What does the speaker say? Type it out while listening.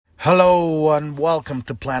Hello and welcome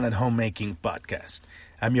to Planet Homemaking Podcast.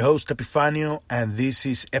 I'm your host Epifanio and this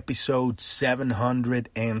is episode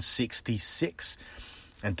 766.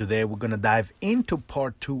 And today we're going to dive into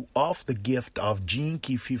part 2 of the gift of Gene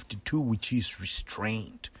Key 52, which is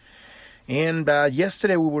Restraint. And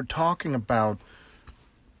yesterday we were talking about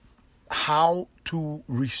how to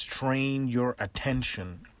restrain your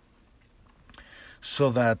attention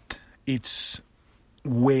so that it's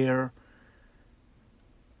where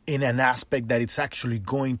in an aspect that it's actually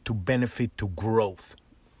going to benefit to growth.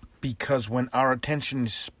 Because when our attention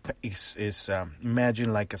is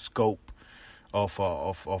imagine like a scope of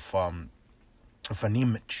an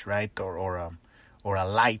image, right, or a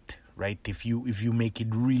light, right? If you make it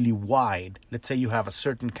really wide, let's say you have a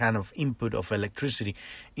certain kind of input of electricity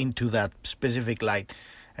into that specific light,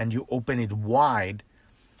 and you open it wide,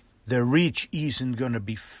 the reach isn't going to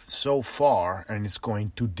be so far, and it's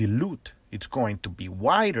going to dilute. It's going to be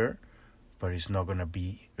wider, but it's not going to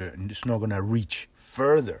be. It's not going to reach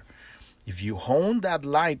further. If you hone that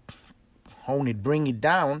light, bring it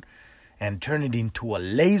down, and turn it into a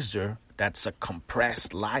laser, that's a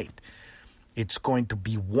compressed light. It's going to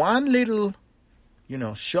be one little,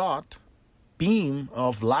 shot, beam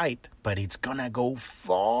of light, but it's gonna go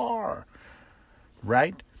far,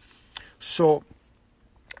 right? So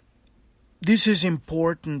this is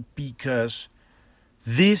important because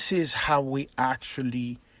this is how we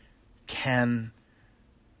actually can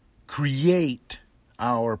create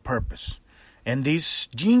our purpose. And this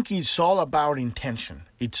Gene Key is all about intention.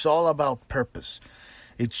 It's all about purpose.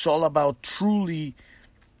 It's all about truly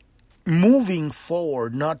moving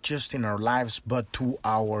forward, not just in our lives, but to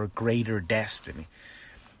our greater destiny.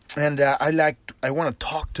 And I want to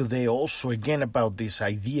talk today also again about this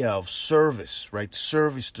idea of service, right?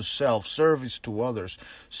 Service to self, service to others,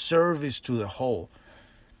 service to the whole.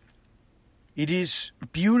 It is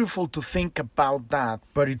beautiful to think about that,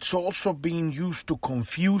 but it's also being used to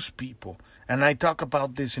confuse people. And I talk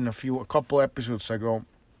about this in a couple episodes ago.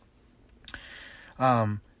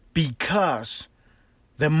 Because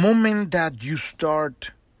the moment that you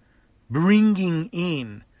start bringing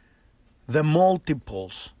in the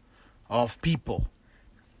multiples of people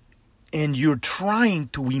and you're trying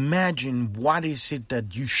to imagine what is it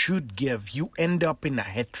that you should give, you end up in a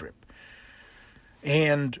head trip.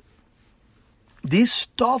 And this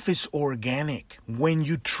stuff is organic. When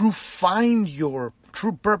you find your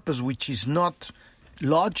true purpose, which is not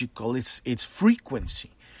logical, it's frequency.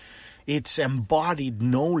 It's embodied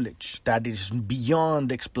knowledge that is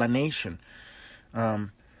beyond explanation. Then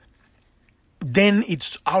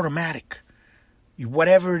it's automatic.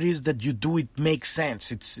 Whatever it is that you do, it makes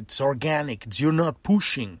sense. It's organic. You're not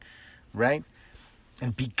pushing, right?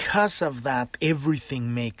 And because of that,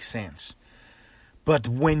 everything makes sense. But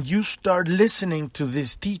when you start listening to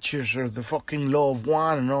these teachers or the fucking law of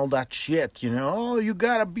one and all that shit, you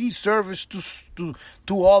gotta be service to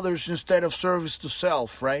others instead of service to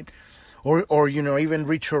self, right? Or even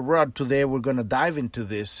Richard Rudd, today we're gonna dive into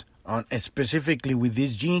this on specifically with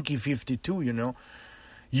this Gene Key 52,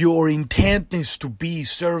 Your intent is to be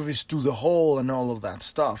service to the whole and all of that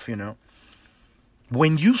stuff,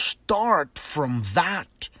 When you start from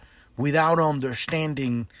that without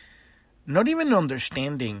understanding, not even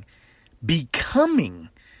understanding, becoming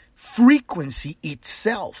frequency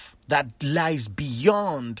itself that lies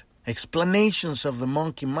beyond explanations of the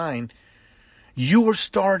monkey mind, you're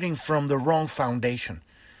starting from the wrong foundation.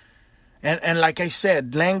 And like I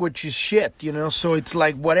said, language is shit, so it's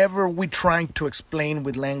like whatever we're trying to explain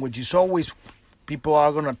with language is always, people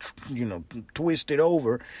are going to, twist it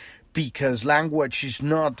over because language is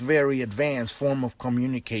not very advanced form of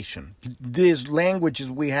communication. These languages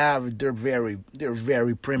we have, they're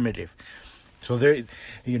very primitive. So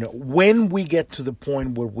when we get to the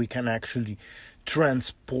point where we can actually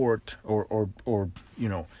transport or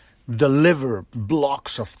deliver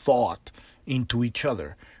blocks of thought into each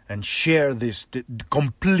other and share this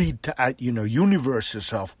complete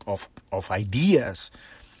universes of ideas,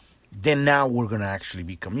 then now we're going to actually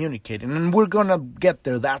be communicating. And we're going to get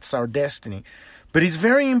there. That's our destiny. But it's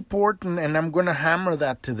very important, and I'm going to hammer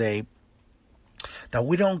that today, that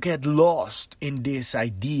we don't get lost in this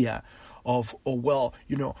idea of,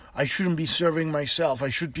 I shouldn't be serving myself. I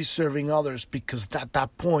should be serving others, because at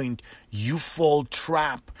that point, you fall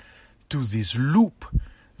trap to this loop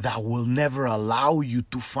that will never allow you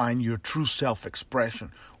to find your true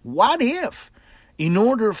self-expression. What if, in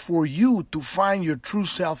order for you to find your true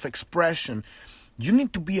self-expression, you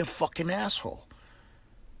need to be a fucking asshole?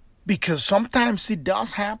 Because sometimes it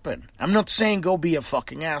does happen. I'm not saying go be a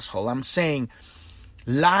fucking asshole. I'm saying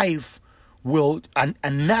life a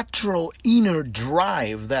natural inner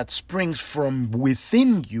drive that springs from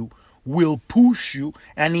within you will push you,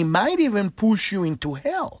 and it might even push you into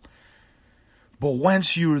hell. But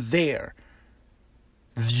once you're there,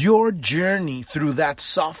 your journey through that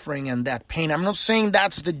suffering and that pain, I'm not saying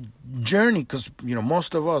that's the journey, because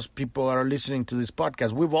most of us people that are listening to this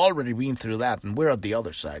podcast, we've already been through that, and we're at the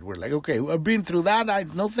other side. We're like, okay, I've been through that,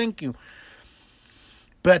 no thank you.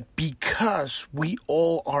 But because we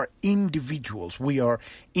all are individuals, we are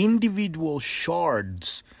individual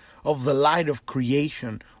shards of the light of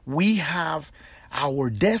creation, we have our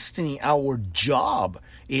destiny. Our job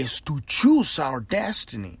is to choose our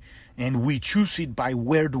destiny. And we choose it by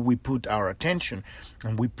where do we put our attention.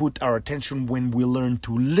 And we put our attention when we learn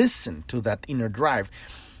to listen to that inner drive.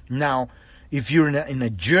 Now, if you're in a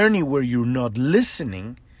journey where you're not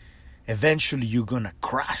listening, eventually you're going to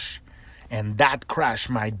crash. And that crash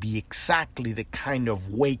might be exactly the kind of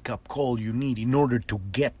wake-up call you need in order to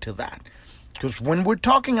get to that. Because when we're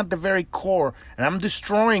talking at the very core, and I'm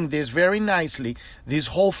destroying this very nicely, this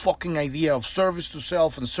whole fucking idea of service to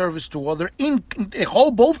self and service to other, in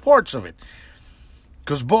both parts of it.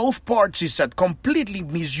 Because both parts is a completely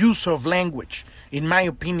misuse of language. In my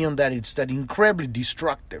opinion, that it's that incredibly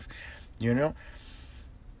destructive.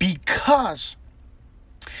 Because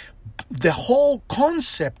the whole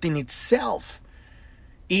concept in itself,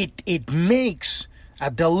 it makes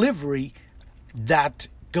a delivery that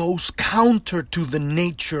goes counter to the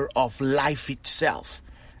nature of life itself.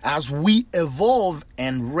 As we evolve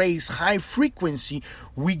and raise high frequency,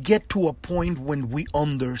 we get to a point when we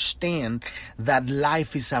understand that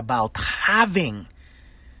life is about having.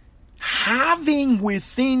 Having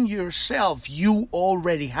within yourself, you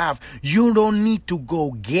already have. You don't need to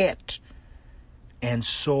go get. And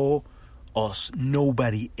so us,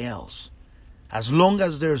 nobody else. As long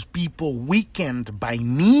as there's people weakened by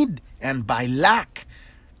need and by lack,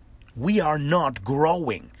 we are not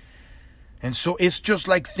growing. And so it's just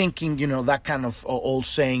like thinking, that kind of old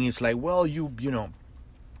saying is like, well, you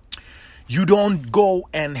don't go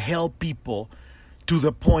and help people to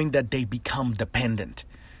the point that they become dependent,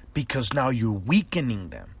 because now you're weakening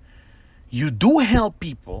them. You do help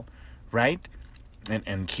people, right?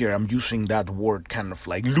 And here I'm using that word kind of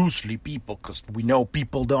like loosely, people, because we know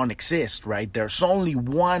people don't exist, right? There's only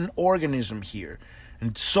one organism here.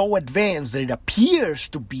 And it's so advanced that it appears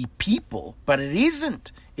to be people, but it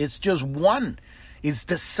isn't. It's just one. It's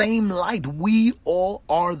the same light. We all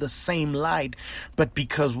are the same light, but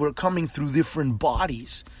because we're coming through different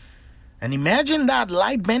bodies. And imagine that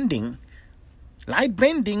light bending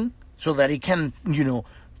so that it can,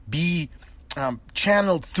 be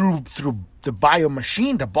channeled through the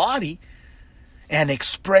biomachine, the body, and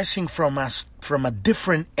expressing from a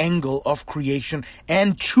different angle of creation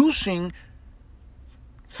and choosing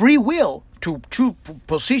free will to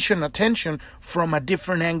position attention from a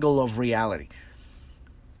different angle of reality.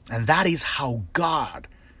 And that is how God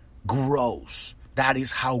grows. That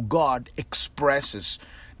is how God expresses.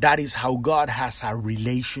 That is how God has a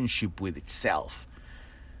relationship with itself.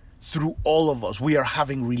 Through all of us, we are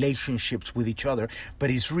having relationships with each other, but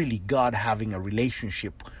it's really God having a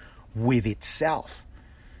relationship with itself.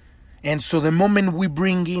 And so the moment we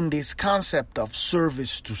bring in this concept of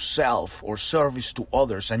service to self or service to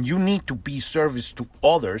others, and you need to be service to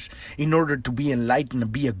others in order to be enlightened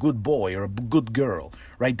and be a good boy or a good girl,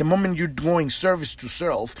 right? The moment you're going service to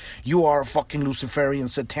self, you are a fucking Luciferian,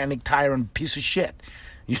 satanic, tyrant piece of shit.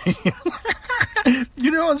 You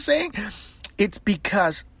know what I'm saying? It's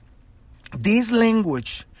because this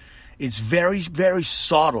language is very, very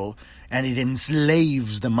subtle, and it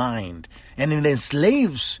enslaves the mind. And it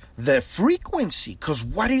enslaves the frequency. Because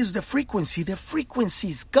what is the frequency? The frequency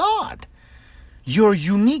is God. Your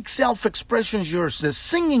unique self-expression, the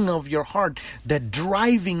singing of your heart, the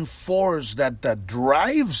driving force that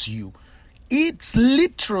drives you. It's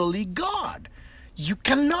literally God. You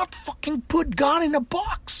cannot fucking put God in a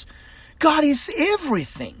box. God is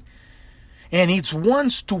everything. And it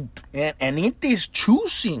wants to, and it is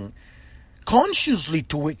choosing consciously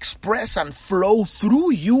to express and flow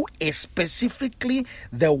through you, specifically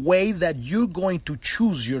the way that you're going to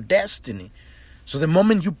choose your destiny. So the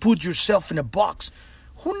moment you put yourself in a box,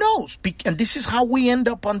 who knows? And this is how we end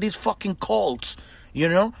up on these fucking cults,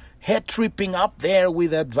 head tripping up there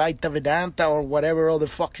with Advaita Vedanta or whatever other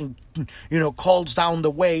fucking, cults down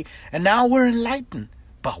the way. And now we're enlightened,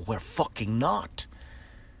 but we're fucking not,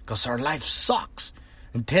 because our life sucks.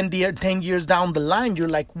 And 10 years down the line, you're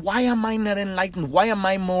like, why am I not enlightened? Why am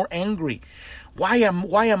I more angry? Why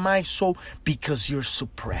am I so? Because you're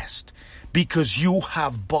suppressed. Because you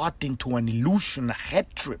have bought into an illusion, a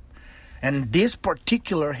head trip. And this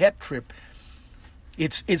particular head trip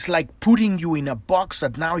It's like putting you in a box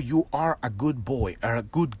that now you are a good boy or a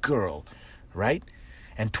good girl, right?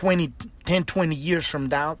 And 20 years from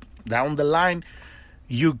down the line,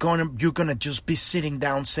 you're gonna just be sitting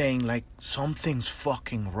down saying like, something's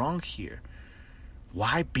fucking wrong here.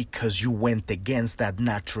 Why? Because you went against that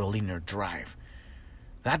natural inner drive.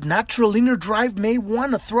 That natural inner drive may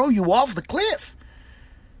want to throw you off the cliff.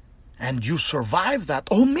 And you survive that.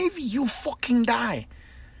 Or maybe you fucking die.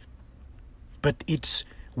 But it's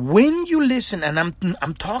when you listen, and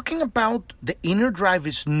I'm talking about the inner drive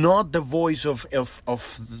is not the voice of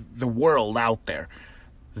the world out there.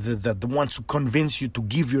 The ones who convince you to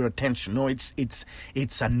give your attention. No, it's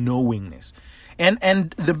a knowingness.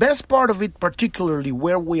 And the best part of it, particularly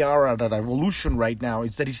where we are at an evolution right now,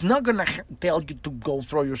 is that it's not going to tell you to go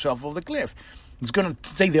throw yourself off the cliff. It's going to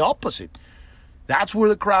say the opposite. That's where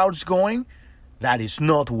the crowd's going. That is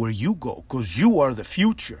not where you go, because you are the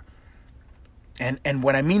future. And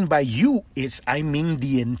what I mean by you is I mean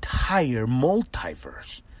the entire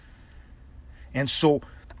multiverse. And so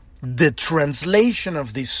the translation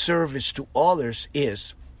of this service to others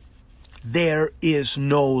is there is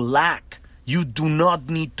no lack. You do not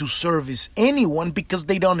need to service anyone because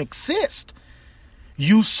they don't exist.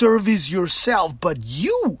 You service yourself, but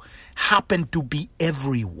you happen to be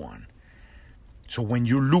everyone. So when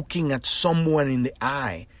you're looking at someone in the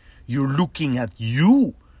eye, you're looking at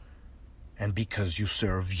you. And because you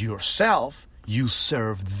serve yourself, you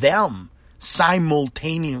serve them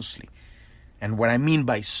simultaneously. And what I mean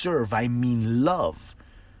by serve, I mean love.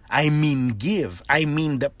 I mean give. I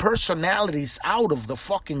mean the personality is out of the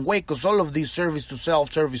fucking way, because all of these service to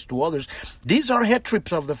self, service to others, these are head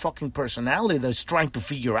trips of the fucking personality that's trying to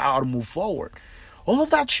figure out how to move forward. All of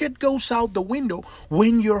that shit goes out the window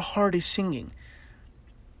when your heart is singing.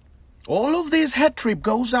 All of this head trip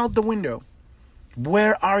goes out the window.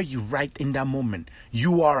 Where are you right in that moment?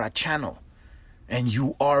 You are a channel. And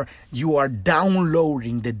you are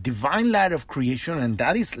downloading the divine light of creation, and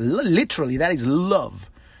that is literally, that is love.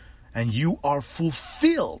 And you are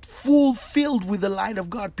fulfilled with the light of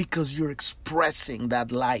God because you're expressing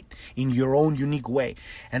that light in your own unique way.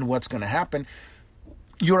 And what's going to happen?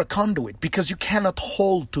 You're a conduit because you cannot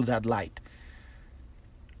hold to that light.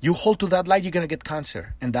 You hold to that light, you're going to get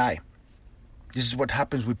cancer and die. This is what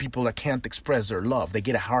happens with people that can't express their love. They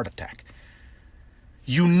get a heart attack.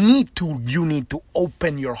 You need to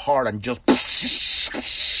open your heart and just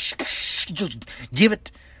give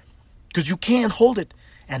it, because you can't hold it.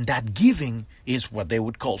 And that giving is what they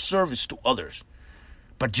would call service to others.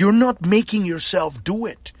 But you're not making yourself do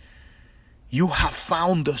it. You have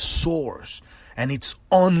found the source, and it's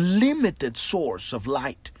unlimited source of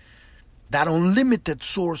light. That unlimited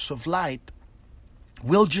source of light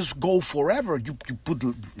will just go forever. You put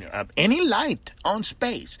any light on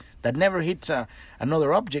space that never hits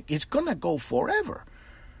another object, it's going to go forever.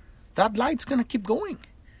 That light's going to keep going.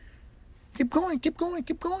 Keep going, keep going,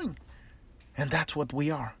 keep going. And that's what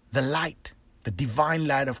we are. The light, the divine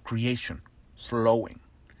light of creation, flowing.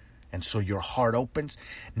 And so your heart opens.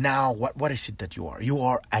 Now, what is it that you are? You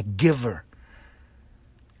are a giver.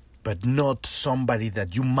 But not somebody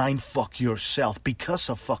that you mind fuck yourself because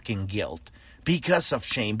of fucking guilt, because of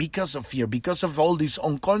shame, because of fear, because of all this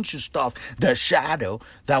unconscious stuff, the shadow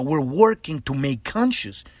that we're working to make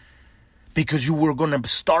conscious. Because you were going to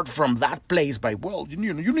start from that place by, well, you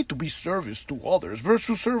need to be service to others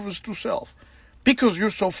versus service to self. Because you're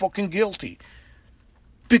so fucking guilty.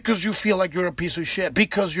 Because you feel like you're a piece of shit.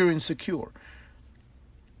 Because you're insecure.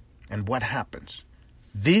 And what happens?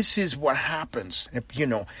 This is what happens.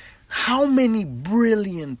 How many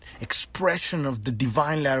brilliant expression of the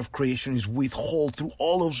divine light of creation is withheld through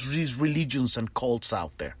all of these religions and cults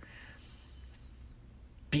out there?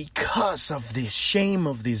 Because of this shame,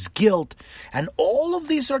 of this guilt, and all of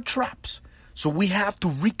these are traps. So we have to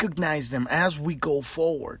recognize them as we go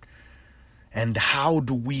forward. And how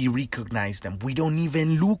do we recognize them? We don't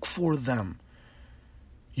even look for them.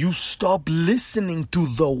 You stop listening to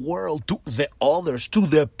the world, to the others, to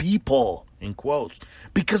the people, in quotes,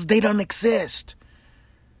 because they don't exist.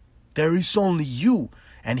 There is only you.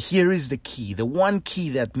 And here is the key, the one key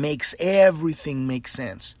that makes everything make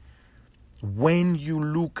sense. When you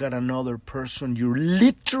look at another person, you're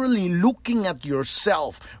literally looking at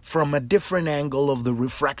yourself from a different angle of the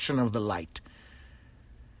refraction of the light.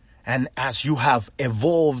 And as you have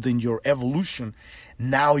evolved in your evolution,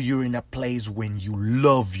 now you're in a place when you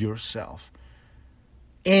love yourself.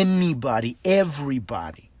 Anybody,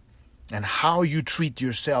 everybody. And how you treat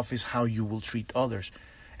yourself is how you will treat others.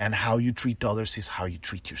 And how you treat others is how you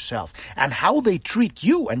treat yourself. And how they treat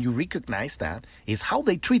you, and you recognize that, is how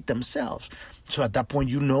they treat themselves. So at that point,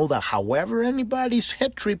 you know that however anybody's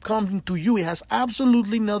head trip comes into you, it has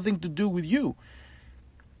absolutely nothing to do with you.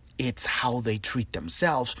 It's how they treat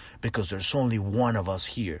themselves, because there's only one of us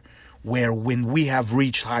here, where when we have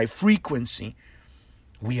reached high frequency,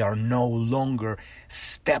 we are no longer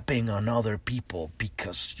stepping on other people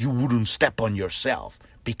because you wouldn't step on yourself.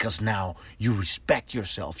 Because now you respect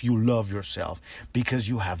yourself, you love yourself, because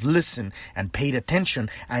you have listened and paid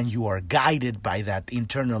attention, and you are guided by that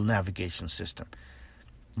internal navigation system.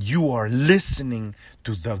 You are listening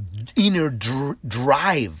to the inner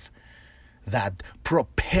drive that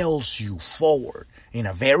propels you forward in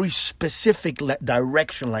a very specific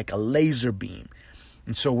direction, like a laser beam.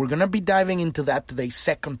 And so we're going to be diving into that today,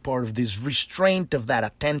 second part of this restraint of that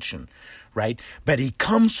attention, right? But it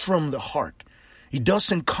comes from the heart. It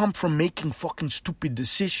doesn't come from making fucking stupid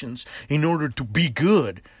decisions in order to be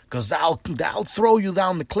good, because that'll throw you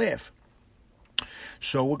down the cliff.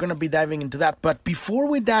 So we're going to be diving into that. But before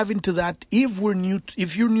we dive into that, if you're new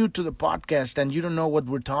to the podcast and you don't know what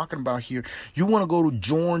we're talking about here, you want to go to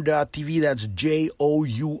journ.tv. That's JOURN.tv.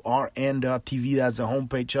 That's the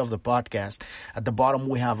homepage of the podcast. At the bottom,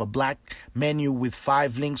 we have a black menu with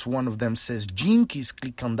 5 links. One of them says Gene Keys.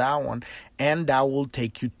 Click on that one, and that will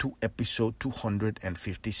take you to episode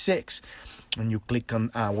 256. When you click on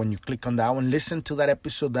that one, listen to that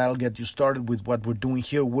episode. That'll get you started with what we're doing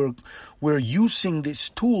here. We're using this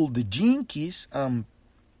tool, the Gene Keys,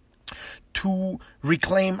 to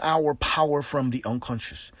reclaim our power from the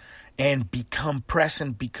unconscious and become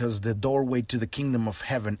present, because the doorway to the kingdom of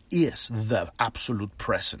heaven is the absolute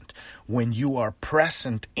present. When you are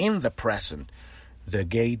present in the present, the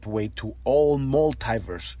gateway to all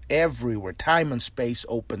multiverse, everywhere, time and space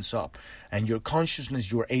opens up. And your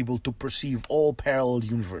consciousness, you are able to perceive all parallel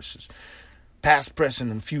universes. Past,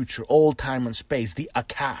 present, and future, all time and space. The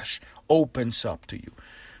Akash opens up to you.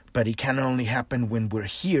 But it can only happen when we're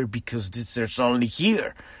here, because there's only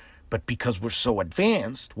here. But because we're so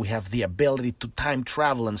advanced, we have the ability to time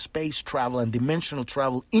travel and space travel and dimensional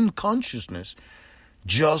travel in consciousness,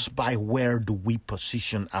 just by where do we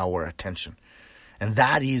position our attention. And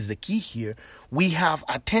that is the key here. We have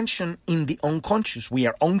attention in the unconscious. We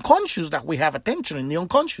are unconscious that we have attention in the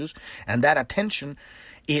unconscious, and that attention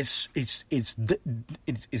is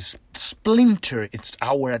splintered.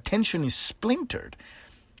 Our attention is splintered,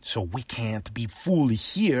 so we can't be fully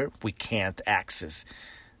here. We can't access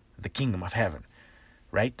the kingdom of heaven,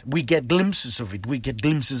 right? We get glimpses of it. We get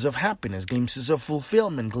glimpses of happiness, glimpses of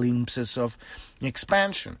fulfillment, glimpses of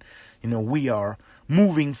expansion. We are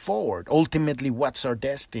moving forward. Ultimately, what's our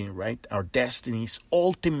destiny, right? Our destiny is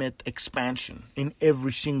ultimate expansion in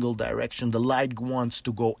every single direction. The light wants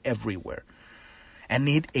to go everywhere. And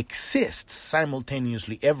it exists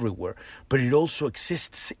simultaneously everywhere, but it also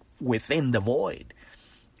exists within the void,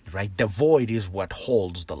 right? The void is what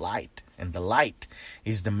holds the light, and the light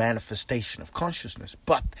is the manifestation of consciousness.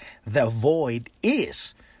 But the void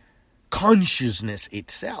is consciousness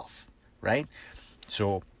itself, right?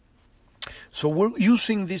 So we're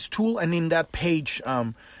using this tool, and in that page,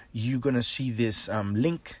 you're going to see this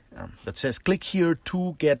link that says click here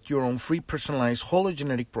to get your own free personalized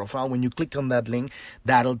hologenetic profile. When you click on that link,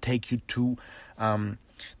 that'll take you to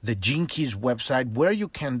the Gene Keys website, where you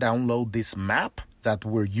can download this map that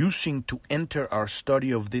we're using to enter our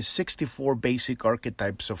study of these 64 basic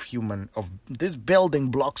archetypes of these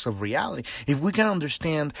building blocks of reality. If we can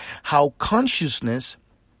understand how consciousness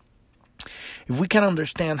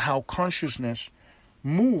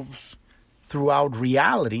moves throughout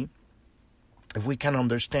reality, if we can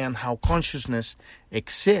understand how consciousness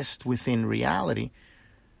exists within reality,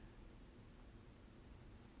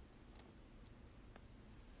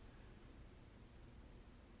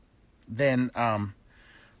 then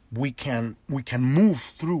we can move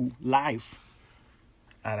through life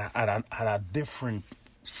at a different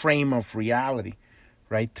frame of reality,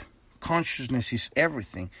 right? Consciousness is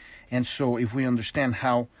everything. And so if we understand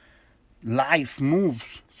how life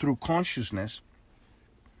moves through consciousness,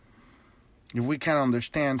 if we can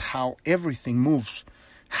understand how everything moves,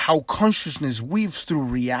 how consciousness weaves through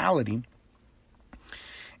reality,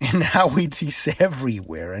 and how it is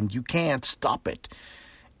everywhere and you can't stop it.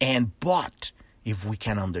 But if we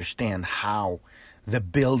can understand how the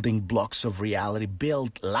building blocks of reality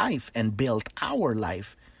build life and build our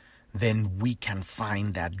life, then we can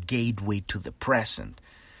find that gateway to the present,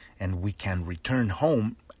 and we can return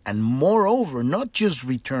home. And moreover, not just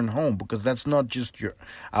return home, because that's not just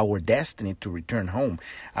our destiny to return home.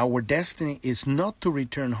 Our destiny is not to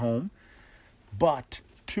return home, but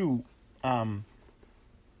to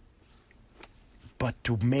but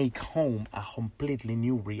to make home a completely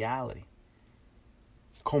new reality,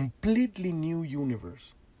 completely new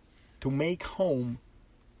universe, to make home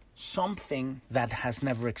something that has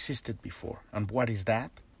never existed before. And what is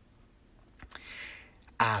that?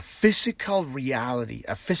 A physical reality,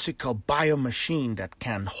 a physical biomachine that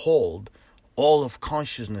can hold all of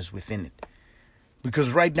consciousness within it.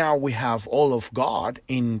 Because right now we have all of God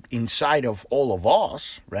inside of all of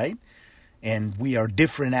us, right? And we are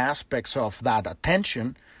different aspects of that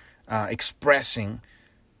attention expressing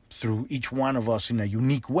through each one of us in a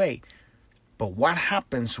unique way. But what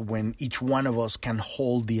happens when each one of us can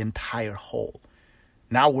hold the entire whole?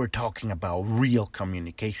 Now we're talking about real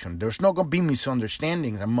communication. There's not going to be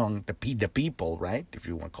misunderstandings among the people, right? If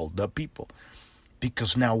you want to call the people.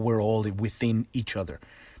 Because now we're all within each other.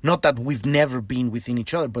 Not that we've never been within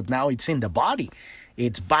each other, but now it's in the body.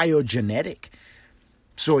 It's biogenetic.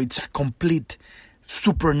 So it's a complete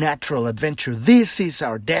supernatural adventure. This is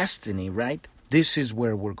our destiny, right? This is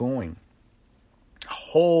where we're going. A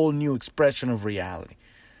whole new expression of reality.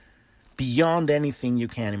 Beyond anything you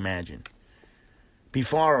can imagine.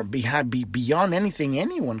 Beyond anything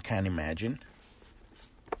anyone can imagine.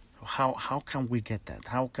 How can we get that?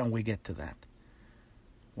 How can we get to that?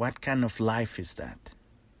 What kind of life is that?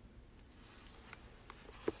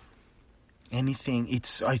 Anything,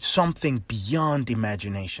 it's something beyond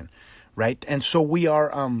imagination, right? And so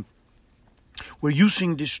we're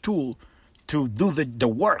using this tool to do the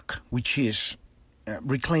work, which is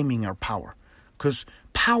reclaiming our power. Because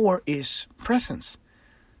power is presence.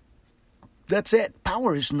 That's it.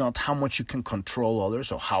 Power is not how much you can control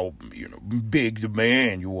others or how big the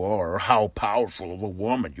man you are or how powerful of a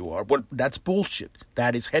woman you are. But that's bullshit.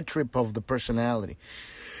 That is head trip of the personality.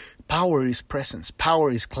 Power is presence.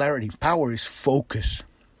 Power is clarity. Power is focus.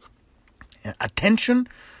 Attention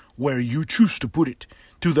where you choose to put it,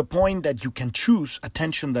 to the point that you can choose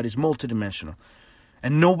attention that is multidimensional.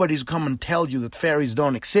 And nobody's come and tell you that fairies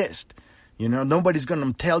don't exist. Nobody's going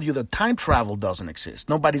to tell you that time travel doesn't exist.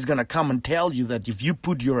 Nobody's going to come and tell you that if you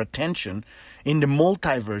put your attention in the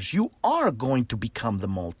multiverse, you are going to become the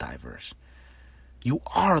multiverse. You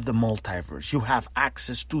are the multiverse. You have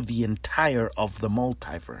access to the entire of the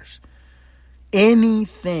multiverse.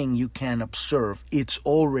 Anything you can observe, it's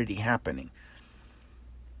already happening.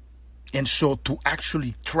 And so to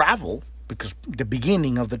actually travel, because the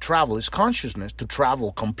beginning of the travel is consciousness, to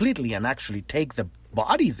travel completely and actually take the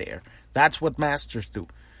body there, that's what masters do.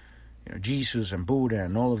 Jesus and Buddha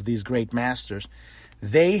and all of these great masters,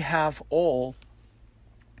 they have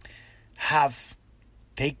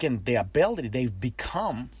taken the ability, they've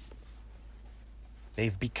become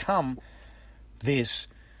this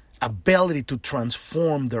ability to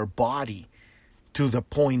transform their body to the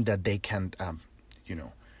point that they can,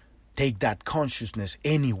 take that consciousness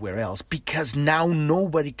anywhere else. Because now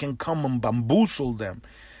nobody can come and bamboozle them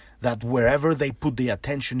that wherever they put the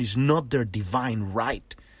attention is not their divine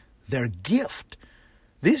right, their gift.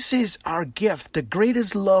 This is our gift, the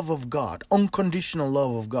greatest love of God, unconditional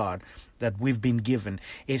love of God that we've been given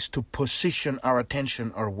is to position our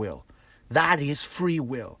attention, our will. That is free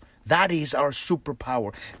will. That is our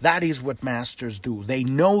superpower. That is what masters do. They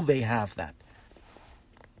know they have that.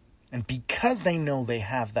 And because they know they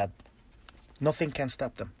have that, nothing can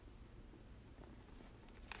stop them.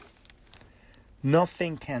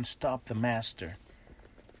 Nothing can stop the master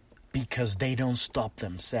because they don't stop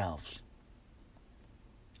themselves.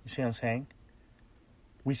 You see what I'm saying?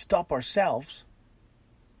 We stop ourselves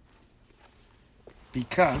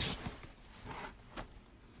because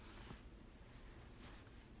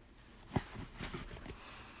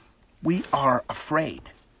we are afraid.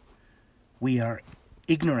 We are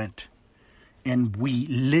ignorant. And we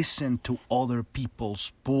listen to other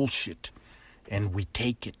people's bullshit. And we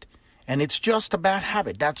take it. And it's just a bad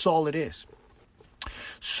habit. That's all it is.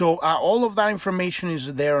 So all of that information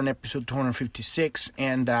is there on episode 256.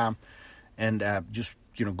 And just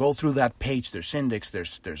go through that page. There's index.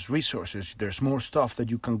 There's resources. There's more stuff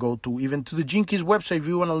that you can go to. Even to the Jinkies website if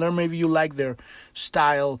you want to learn. Maybe you like their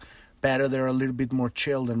style better. They're a little bit more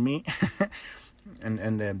chill than me.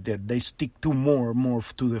 and they stick to more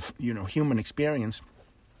to the human experience.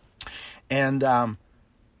 And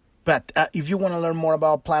but if you want to learn more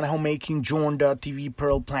about planet homemaking, Jorn.tv,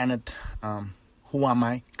 Pearl Planet, Who Am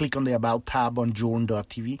I? Click on the About tab on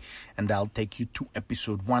Jorn.tv, and that'll take you to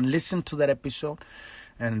episode 1. Listen to that episode,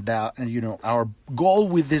 and our goal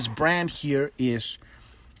with this brand here is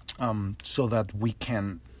so that we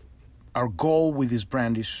can. Our goal with this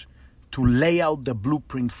brand is to lay out the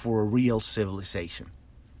blueprint for a real civilization.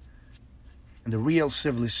 And the real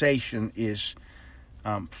civilization is,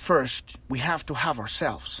 first, we have to have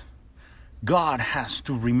ourselves. God has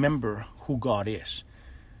to remember who God is.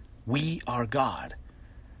 We are God.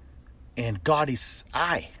 And God is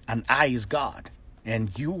I, and I is God.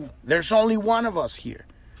 And you, there's only one of us here.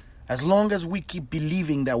 As long as we keep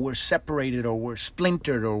believing that we're separated or we're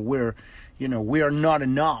splintered or we are not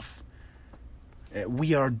enough,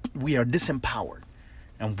 we are disempowered,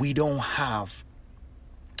 and we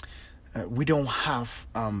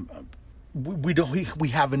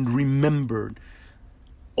haven't remembered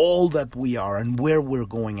all that we are and where we're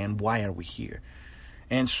going and why are we here.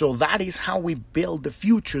 And so that is how we build the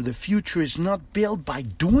future. The future is not built by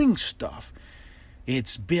doing stuff.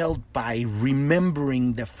 It's built by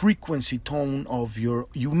remembering the frequency tone of your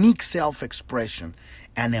unique self-expression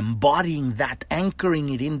and embodying that, anchoring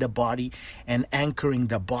it in the body and anchoring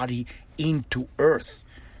the body into earth.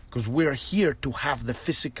 Because we're here to have the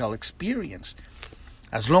physical experience.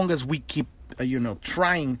 As long as we keep,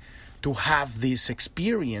 trying to have this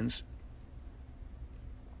experience,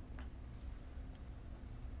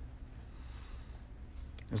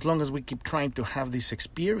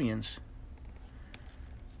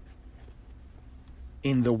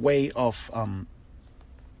 in the way of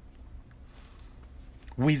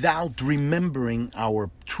without remembering our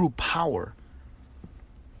true power,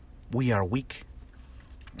 we are weak,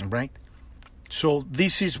 right? So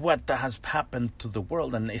this is what has happened to the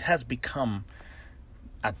world, and it has become,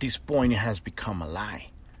 at this point, it has become a lie.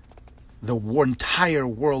 The entire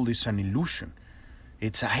world is an illusion.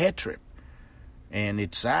 It's a head trip, and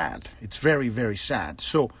it's sad. It's very, very sad.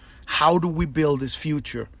 So how do we build this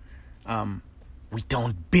future? We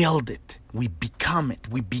don't build it. We become it.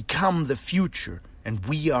 We become the future. And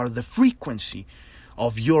we are the frequency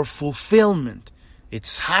of your fulfillment.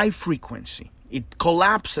 It's high frequency. It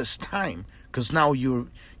collapses time. Because now you're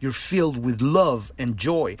filled with love and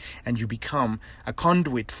joy. And you become a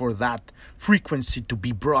conduit for that frequency to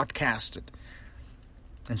be broadcasted.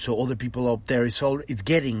 And so other people out there, it's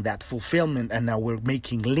getting that fulfillment. And now we're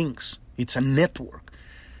making links. It's a network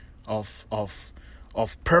of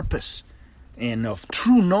purpose. And of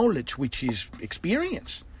true knowledge, which is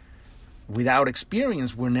experience. Without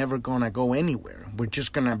experience, we're never going to go anywhere. We're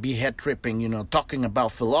just going to be head tripping, talking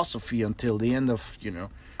about philosophy until the end of,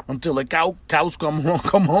 until the cows come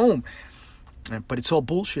home. But it's all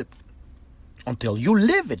bullshit. Until you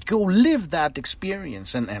live it. Go live that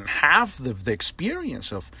experience and have the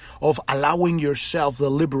experience of allowing yourself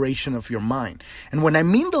the liberation of your mind. And when I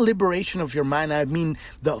mean the liberation of your mind, I mean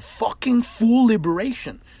the fucking full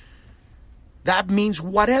liberation. That means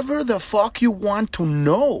whatever the fuck you want to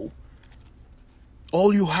know,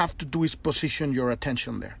 all you have to do is position your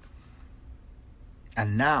attention there.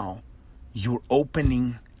 And now you're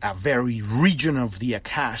opening a very region of the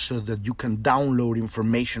Akash so that you can download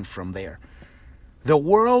information from there. The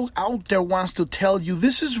world out there wants to tell you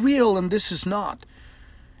this is real and this is not.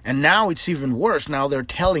 And now it's even worse. Now they're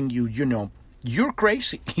telling you, you're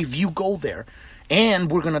crazy if you go there.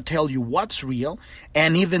 And we're going to tell you what's real.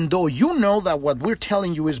 And even though you know that what we're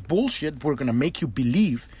telling you is bullshit, we're going to make you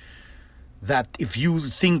believe that if you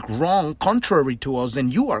think wrong, contrary to us,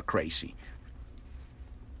 then you are crazy.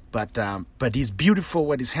 But it's beautiful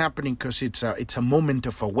what is happening because it's a moment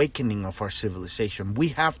of awakening of our civilization. We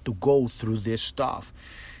have to go through this stuff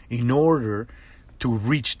in order to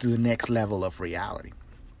reach to the next level of reality.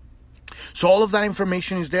 So all of that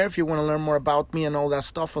information is there if you want to learn more about me and all that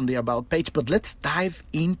stuff on the About page. But let's dive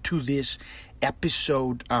into this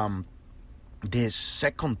episode, this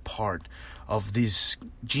second part of this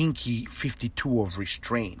Jinky 52 of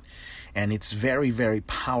Restraint. And it's very, very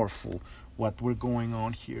powerful what we're going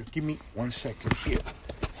on here. Give me 1 second here.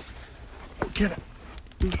 Can I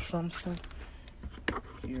do something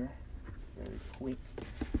here very quick?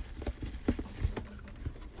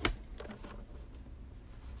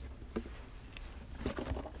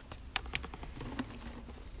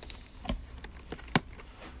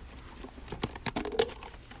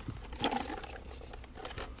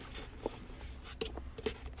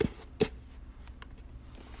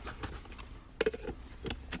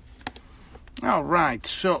 All right,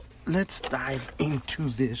 so let's dive into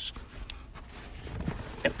this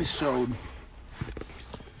episode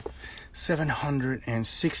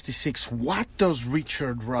 766. What does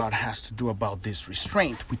Richard Rudd has to do about this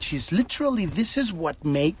restraint? Which is literally, this is what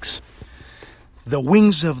makes the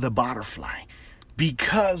wings of the butterfly.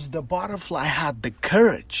 Because the butterfly had the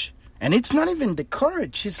courage. And it's not even the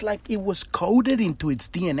courage. It's like it was coded into its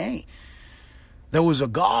DNA. There was a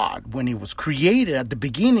God when it was created at the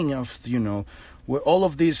beginning of, where all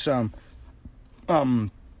of this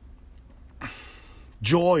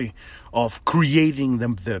joy of creating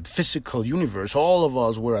the physical universe. All of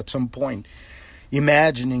us were at some point,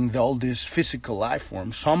 imagining all this physical life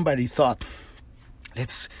form, somebody thought,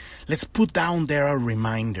 let's put down there a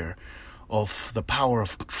reminder of the power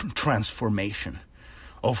of transformation,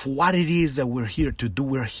 of what it is that we're here to do.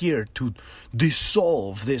 We're here to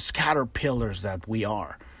dissolve these caterpillars that we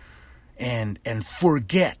are, and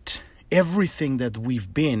forget everything that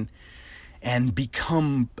we've been, and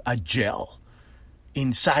become a gel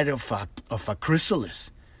inside of a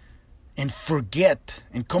chrysalis, and forget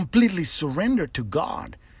and completely surrender to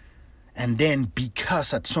God. And then,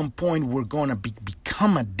 because at some point we're going to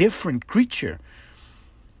become a different creature,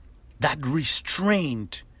 that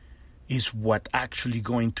restraint is what actually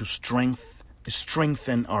going to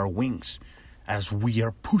strengthen our wings as we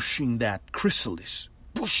are pushing that chrysalis,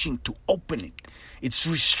 pushing to open it. It's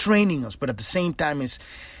restraining us, but at the same time,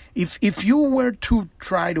 if you were to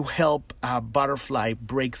try to help a butterfly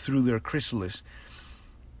break through their chrysalis,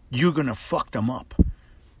 you're going to fuck them up,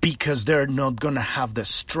 because they're not going to have the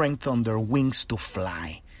strength on their wings to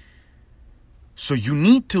fly. So you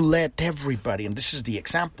need to let everybody, and this is the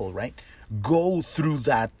example, right, go through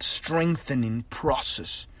that strengthening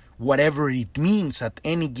process, whatever it means at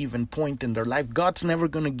any given point in their life. God's never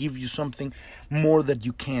going to give you something more that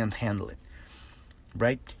you can't handle it,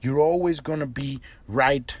 right? You're always going to be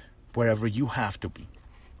right wherever you have to be.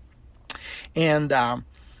 And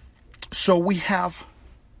so we have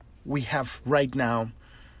right now,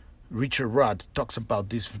 Richard Rudd talks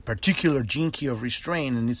about this particular gene key of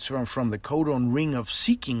restraint, and it's from the codon ring of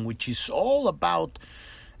seeking, which is all about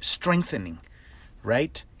strengthening,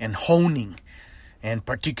 right, and honing. And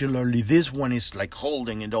particularly this one is like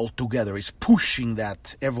holding it all together. It's pushing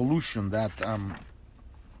that evolution, that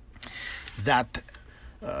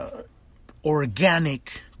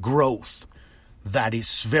organic growth that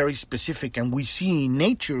is very specific. And we see in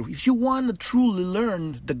nature, if you want to truly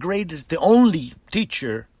learn, the only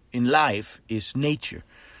teacher in life is nature.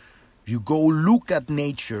 You go look at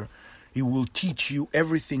nature, it will teach you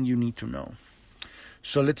everything you need to know.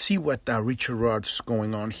 So let's see what Richard Rudd's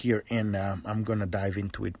going on here, and I'm going to dive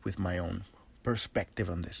into it with my own perspective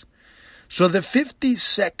on this. So the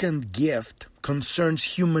 52nd gift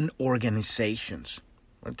concerns human organizations.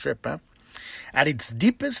 What a trip, huh? At its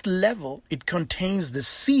deepest level, it contains the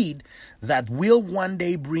seed that will one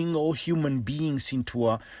day bring all human beings into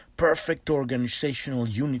a perfect organizational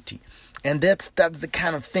unity. And that's the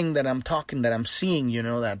kind of thing that I'm seeing,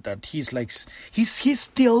 that he's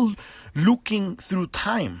still looking through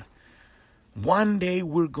time. One day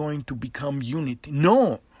we're going to become unity.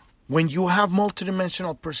 No, when you have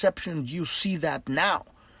multidimensional perception, you see that now.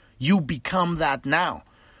 You become that now.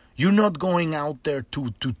 You're not going out there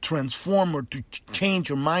to transform or to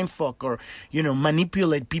change or mindfuck or,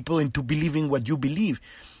 manipulate people into believing what you believe.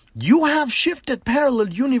 You have shifted parallel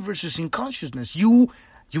universes in consciousness. You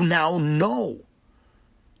now know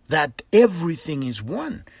that everything is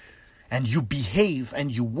one. And you behave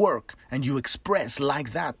and you work and you express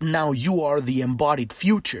like that. Now you are the embodied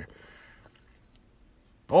future.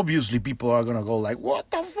 Obviously, people are going to go like,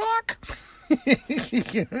 what the fuck?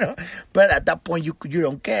 But at that point, you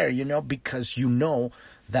don't care, because you know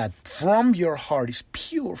that from your heart is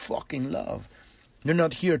pure fucking love. You're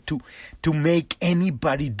not here to make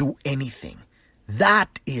anybody do anything.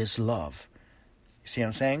 That is love. You see what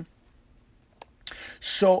I'm saying?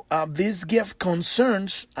 So this gift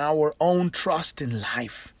concerns our own trust in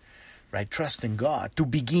life, right? Trust in God. To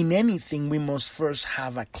begin anything, we must first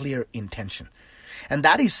have a clear intention. And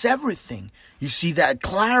that is everything. You see, that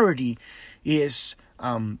clarity is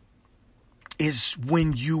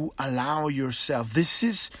when you allow yourself. This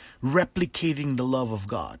is replicating the love of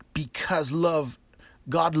God, because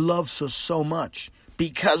God loves us so much,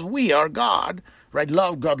 because we are God, right?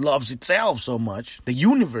 God loves itself so much, the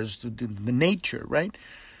universe, the nature, right?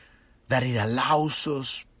 That it allows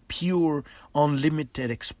us pure,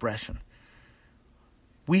 unlimited expression.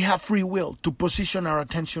 We have free will to position our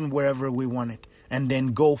attention wherever we want it, and then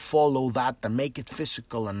go follow that and make it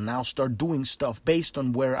physical, and now start doing stuff based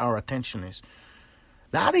on where our attention is.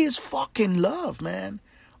 That is fucking love, man.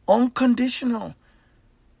 Unconditional.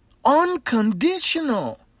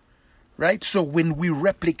 Unconditional. Right? So when we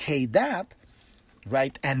replicate that,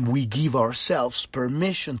 right, and we give ourselves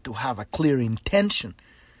permission to have a clear intention,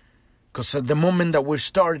 because at the moment that we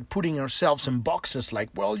started putting ourselves in boxes like,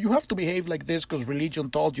 well, you have to behave like this because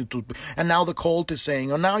religion told you to, and now the cult is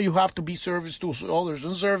saying, oh, now you have to be service to others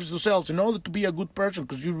and service to selves in order to be a good person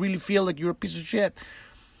because you really feel like you're a piece of shit.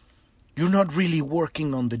 You're not really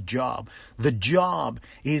working on the job. The job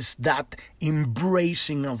is that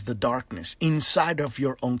embracing of the darkness inside of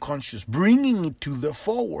your unconscious, bringing it to the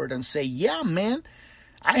forward and say, yeah, man,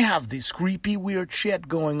 I have this creepy, weird shit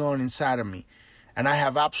going on inside of me. and I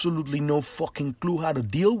have absolutely no fucking clue how to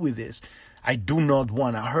deal with this. I do not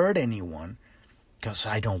want to hurt anyone because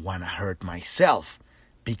I don't want to hurt myself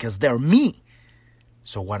because they're me.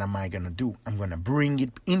 So what am I going to do? I'm going to bring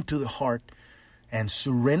it into the heart and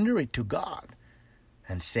surrender it to God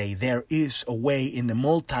and say there is a way in the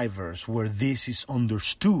multiverse where this is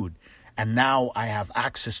understood, and now I have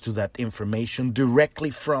access to that information directly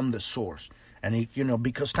from the source. And it,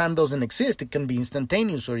 because time doesn't exist, it can be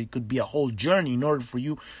instantaneous, or it could be a whole journey in order for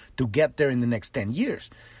you to get there in the next 10 years.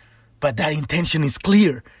 But that intention is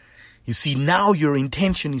clear. You see, now your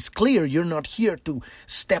intention is clear. You're not here to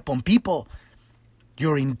step on people.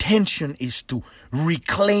 Your intention is to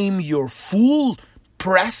reclaim your full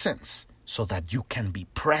presence so that you can be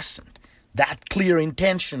present. That clear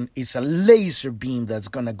intention is a laser beam that's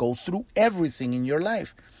going to go through everything in your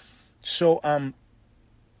life. So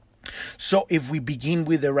if we begin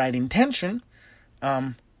with the right intention,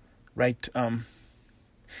 so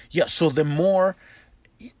the more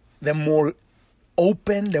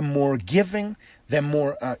open, the more giving, the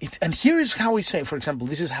more, and here is how he says, for example,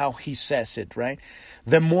 this is how he says it, right?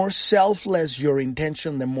 The more selfless your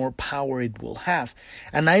intention, the more power it will have.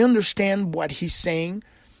 And I understand what he's saying,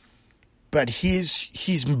 but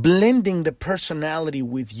he's blending the personality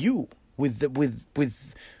with you, with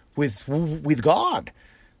God.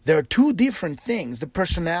 There are two different things. The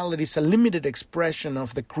personality is a limited expression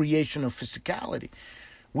of the creation of physicality.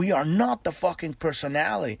 We are not the fucking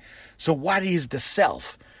personality. So what is the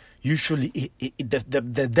self? Usually,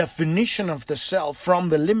 the definition of the self from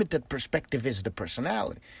the limited perspective is the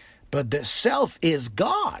personality. But the self is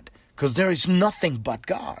God, because there is nothing but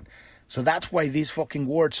God. So that's why these fucking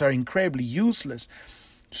words are incredibly useless.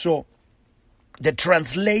 So the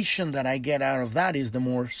translation that I get out of that is the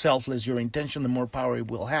more selfless your intention, the more power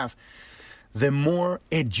it will have. The more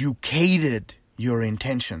educated your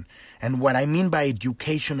intention. And what I mean by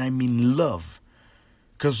education, I mean love.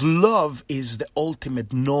 Because love is the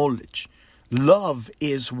ultimate knowledge. Love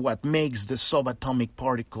is what makes the subatomic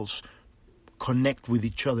particles connect with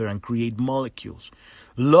each other and create molecules.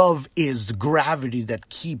 Love is the gravity that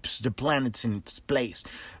keeps the planets in its place.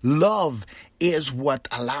 Love is what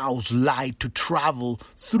allows light to travel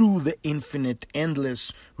through the infinite,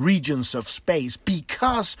 endless regions of space.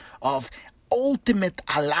 Because of ultimate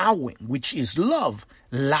allowing, which is love,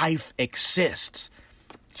 life exists.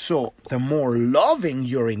 So the more loving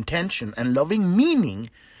your intention, and loving meaning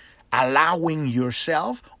allowing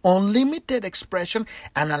yourself unlimited expression,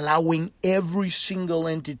 and allowing every single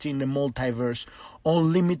entity in the multiverse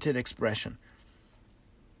unlimited expression.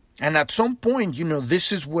 And at some point,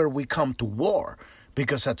 this is where we come to war,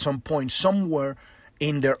 because at some point, somewhere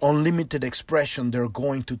in their unlimited expression, they're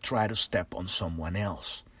going to try to step on someone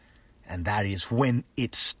else. And that is when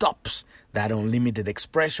it stops, that unlimited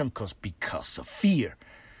expression, because of fear.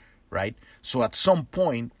 Right? So at some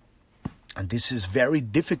point, and this is very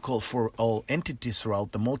difficult for all entities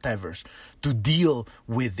throughout the multiverse to deal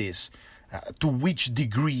with this, to which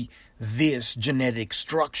degree this genetic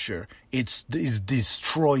structure is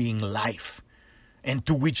destroying life, and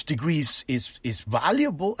to which degree is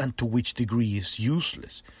valuable, and to which degree is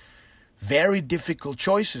useless. Very difficult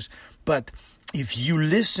choices. But if you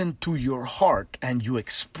listen to your heart and you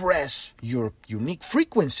express your unique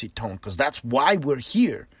frequency tone, because that's why we're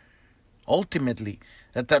here, ultimately,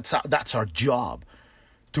 that's our job,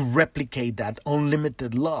 to replicate that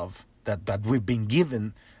unlimited love that we've been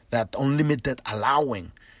given, that unlimited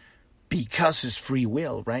allowing, because it's free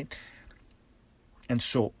will, right? And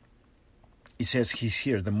so he says he's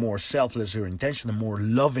here, the more selfless your intention, the more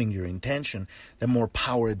loving your intention, the more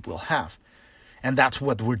power it will have. And that's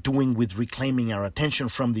what we're doing with reclaiming our attention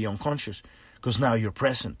from the unconscious, because now you're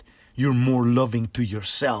present. You're more loving to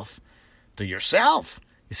yourself. To yourself.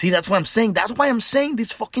 You see, that's what I'm saying. That's why I'm saying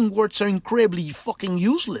these fucking words are incredibly fucking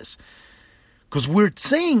useless. Because we're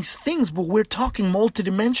saying things, but we're talking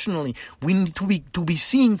multidimensionally. We need to be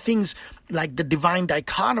seeing things like the divine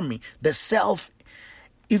dichotomy, the self.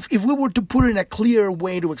 If we were to put it in a clear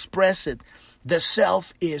way to express it, the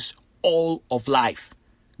self is all of life.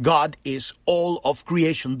 God is all of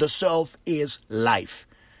creation. The self is life.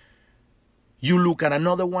 You look at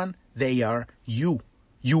another one, they are you.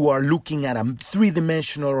 You are looking at a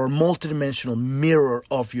three-dimensional or multidimensional mirror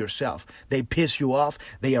of yourself. They piss you off.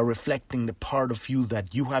 They are reflecting the part of you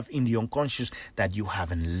that you have in the unconscious that you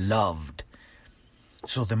haven't loved.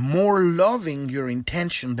 So the more loving your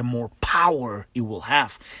intention, the more power it will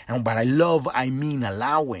have. And by love, I mean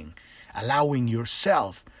allowing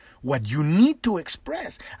yourself what you need to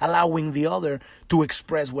express, allowing the other to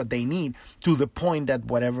express what they need, to the point that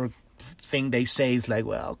whatever thing they say is like,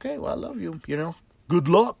 well, okay, well, I love you, Good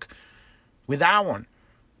luck. with that one.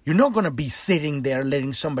 You're not going to be sitting there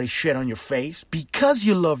letting somebody shit on your face because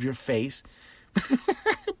you love your face,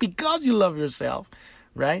 because you love yourself,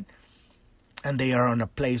 right? And they are on a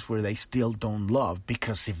place where they still don't love,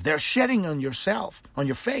 because if they're shedding on yourself, on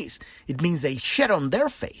your face, it means they shed on their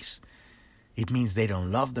face. It means they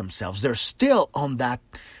don't love themselves. They're still on that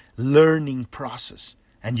learning process.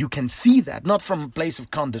 And you can see that, not from a place of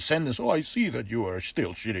condescendence. Oh, I see that you are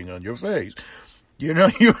still shitting on your face. You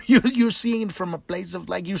know, you're seeing it from a place of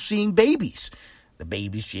like you're seeing babies. The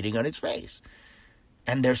baby's shitting on its face.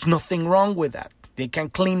 And there's nothing wrong with that. They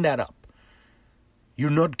can clean that up.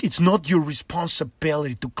 It's not your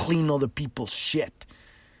responsibility to clean other people's shit.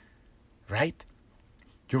 Right?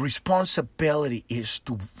 Your responsibility is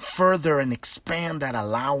to further and expand that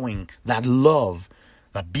allowing, that love,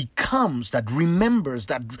 that becomes, that remembers,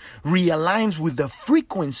 that realigns with the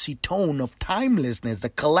frequency tone of timelessness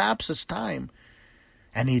that collapses time.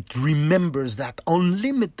 And it remembers that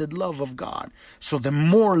unlimited love of God. So the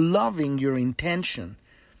more loving your intention,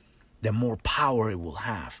 the more power it will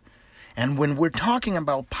have. And when we're talking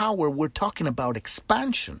about power, we're talking about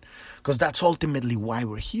expansion. Because that's ultimately why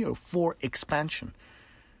we're here, for expansion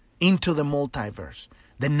into the multiverse.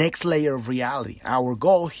 The next layer of reality. Our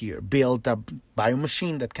goal here, build a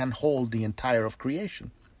biomachine that can hold the entire of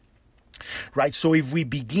creation. Right? So if we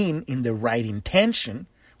begin in the right intention,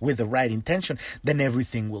 with the right intention, then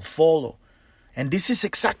everything will follow. And this is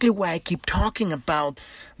exactly why I keep talking about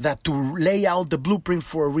that to lay out the blueprint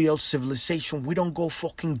for a real civilization. We don't go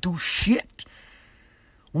fucking do shit.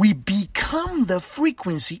 We become the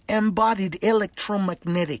frequency embodied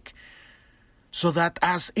electromagnetic. So that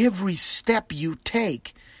as every step you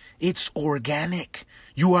take, it's organic.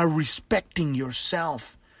 You are respecting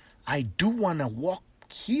yourself. I do want to walk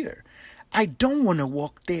here. I don't want to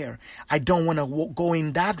walk there. I don't want to go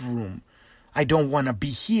in that room. I don't want to be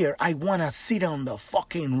here. I want to sit on the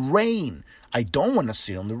fucking rain. I don't want to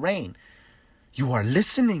sit on the rain. You are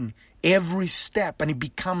listening every step, and it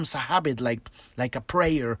becomes a habit, like a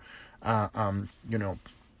prayer,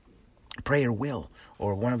 prayer wheel,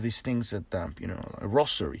 or one of these things that, a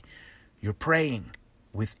rosary. You're praying.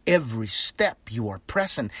 With every step, you are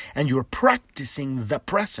present, and you're practicing the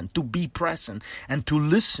present, to be present, and to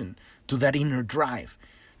listen to that inner drive,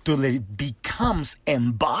 till it becomes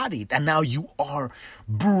embodied, and now you are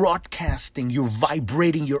broadcasting, you're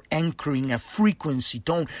vibrating, you're anchoring a frequency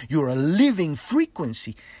tone, you're a living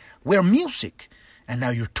frequency. We're music, and now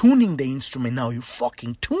you're tuning the instrument, now you're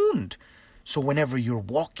fucking tuned. So whenever you're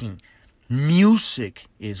walking, music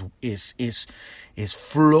is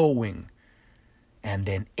flowing. And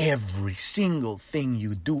then every single thing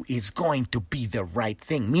you do is going to be the right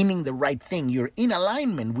thing. Meaning the right thing. You're in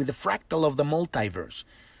alignment with the fractal of the multiverse.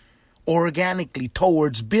 Organically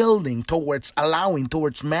towards building, towards allowing,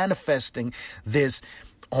 towards manifesting this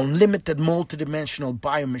unlimited multidimensional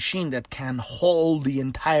biomachine that can hold the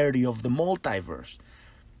entirety of the multiverse.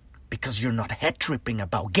 Because you're not head tripping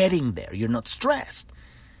about getting there. You're not stressed.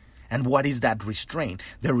 And what is that restraint?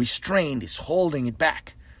 The restraint is holding it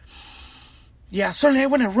back. Yeah, certainly I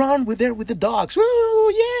want to run with the dogs.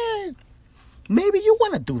 Woo, yeah. Maybe you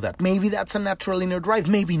want to do that. Maybe that's a natural inner drive.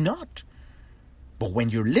 Maybe not. But when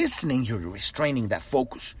you're listening, you're restraining that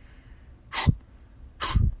focus.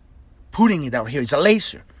 Putting it out here. It's a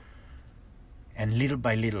laser. And little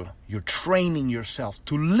by little, you're training yourself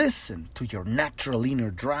to listen to your natural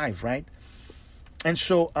inner drive, right? And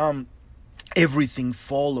so everything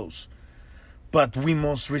follows. But we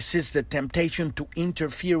must resist the temptation to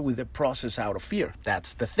interfere with the process out of fear.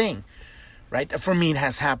 That's the thing, right? For me, it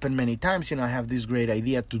has happened many times. I have this great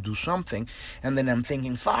idea to do something, and then I'm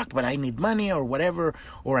thinking, fuck, but I need money or whatever,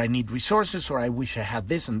 or I need resources, or I wish I had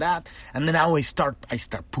this and that. And then I start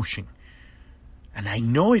pushing. And I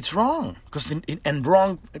know it's wrong, and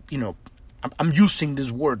wrong, I'm using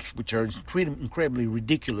these words, which are incredibly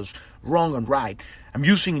ridiculous, wrong and right. I'm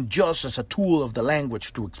using it just as a tool of the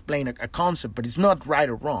language to explain a concept, but it's not right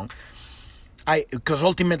or wrong. Because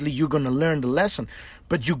ultimately you're going to learn the lesson,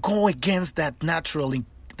 but you go against that natural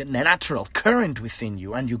current within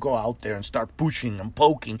you, and you go out there and start pushing and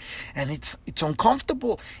poking, and it's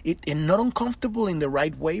uncomfortable. And not uncomfortable in the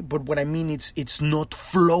right way, but what I mean, it's not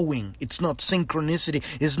flowing. It's not synchronicity.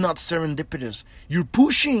 It's not serendipitous. You're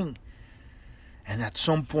pushing. And at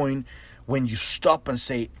some point, when you stop and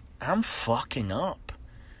say, I'm fucking up.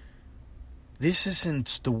 This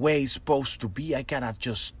isn't the way it's supposed to be. I gotta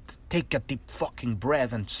just take a deep fucking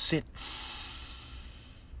breath and sit.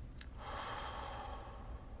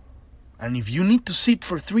 And if you need to sit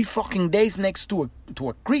for 3 fucking days next to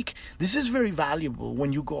a creek, this is very valuable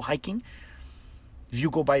when you go hiking. if you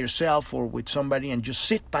go by yourself or with somebody and just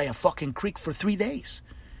sit by a fucking creek for 3 days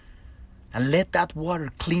and let that water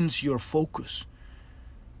cleanse your focus.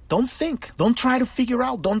 Don't think. Don't try to figure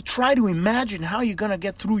out. Don't try to imagine how you're going to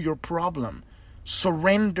get through your problem.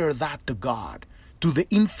 Surrender that to God, to the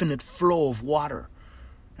infinite flow of water.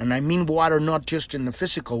 And I mean water not just in the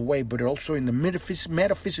physical way, but also in the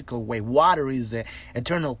metaphysical way. Water is the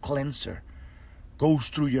eternal cleanser. Goes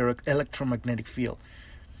through your electromagnetic field.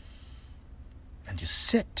 And just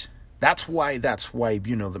sit. That's why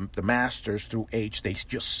the masters through age, they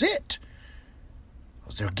just sit.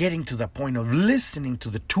 Because they're getting to the point of listening to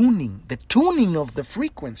the tuning of the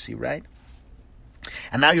frequency, right?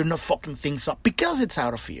 And now you're not fucking things up because it's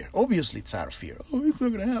out of fear. Obviously it's out of fear. Oh, it's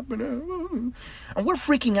not going to happen. And we're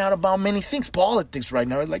freaking out about many things. Politics right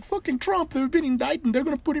now is like fucking Trump. They've been indicted and they're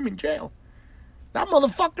going to put him in jail. That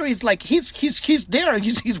motherfucker is like, he's there.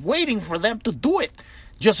 He's waiting for them to do it.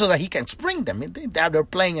 Just so that he can spring them. They're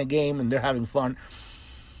playing a game and they're having fun.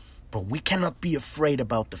 But we cannot be afraid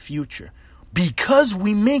about the future. Because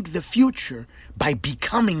we make the future by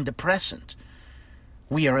becoming the present.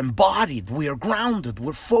 We are embodied, we are grounded,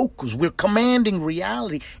 we're focused, we're commanding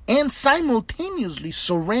reality and simultaneously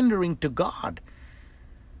surrendering to God.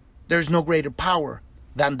 There's no greater power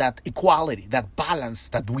than that equality, that balance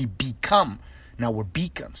that we become. Now we're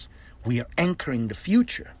beacons. We are anchoring the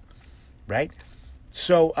future, right?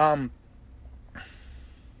 So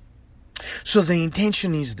the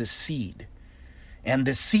intention is the seed. And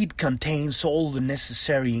the seed contains all the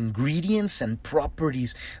necessary ingredients and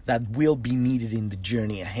properties that will be needed in the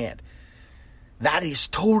journey ahead. That is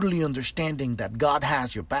totally understanding that God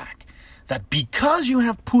has your back. That because you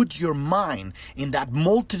have put your mind in that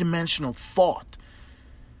multidimensional thought,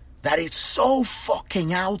 that is so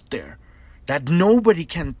fucking out there, that nobody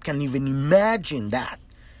can even imagine that,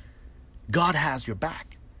 God has your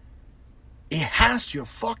back. It has your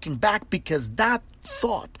fucking back because that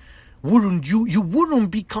thought, you wouldn't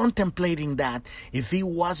be contemplating that if it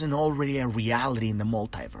wasn't already a reality in the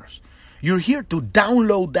multiverse. You're here to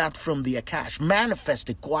download that from the Akash, manifest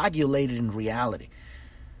it, coagulate it in reality.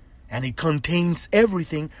 And it contains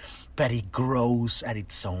everything, but it grows at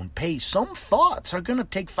its own pace. Some thoughts are going to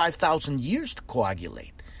take 5,000 years to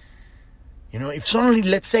coagulate. You know, if suddenly,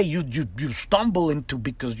 let's say, you stumble into,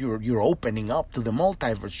 because you're opening up to the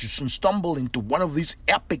multiverse, you stumble into one of these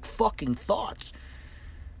epic fucking thoughts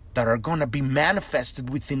that are going to be manifested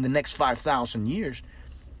within the next 5,000 years.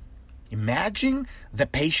 Imagine the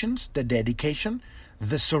patience, the dedication,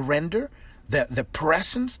 the surrender, the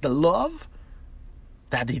presence, the love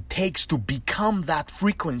that it takes to become that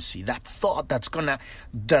frequency, that thought that's gonna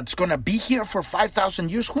be here for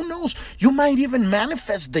 5,000 years. Who knows? You might even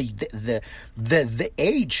manifest the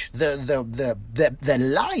age, the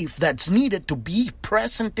life that's needed to be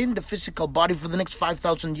present in the physical body for the next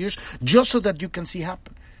 5,000 years, just so that you can see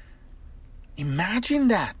happen. Imagine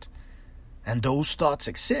that, and those thoughts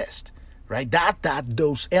exist. Right,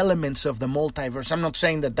 those elements of the multiverse. I'm not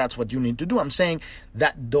saying that that's what you need to do. I'm saying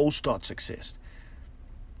that those thoughts exist.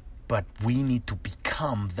 But we need to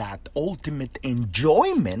become that ultimate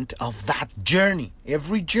enjoyment of that journey.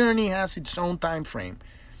 Every journey has its own time frame.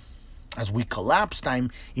 As we collapse time,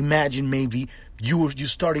 imagine maybe you're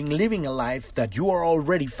starting living a life that you are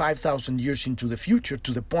already 5,000 years into the future,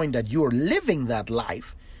 to the point that you're living that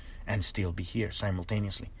life and still be here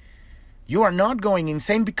simultaneously. You are not going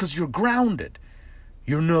insane because you're grounded.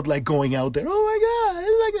 You're not like going out there, oh my God,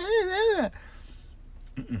 it's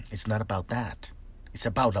like... It's not about that. It's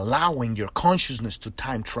about allowing your consciousness to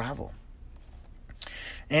time travel.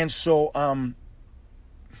 And so,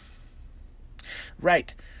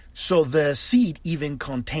 right. So the seed even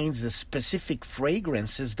contains the specific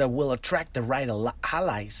fragrances that will attract the right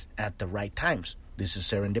allies at the right times. This is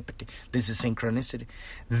serendipity. This is synchronicity.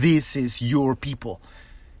 This is your people.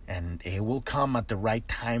 And it will come at the right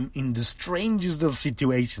time in the strangest of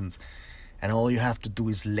situations. And all you have to do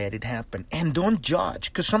is let it happen. And don't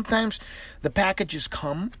judge. Because sometimes the packages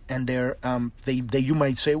come and you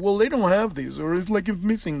might say, well, they don't have this. Or it's like it's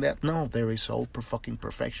missing that. No, there is all fucking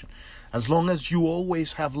perfection. As long as you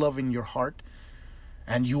always have love in your heart.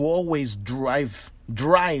 And you always drive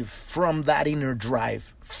from that inner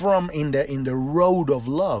drive. From in the road of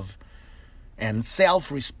love. And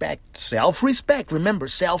self-respect. Self-respect. Remember,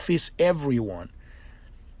 self is everyone.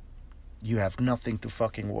 You have nothing to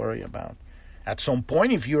fucking worry about. At some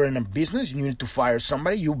point, if you're in a business, you need to fire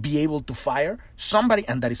somebody, you'll be able to fire somebody,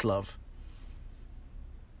 and that is love.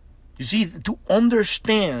 You see, to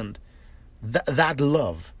understand that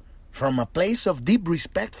love from a place of deep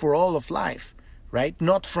respect for all of life, right?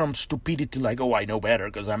 Not from stupidity like, oh, I know better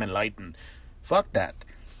because I'm enlightened. Fuck that.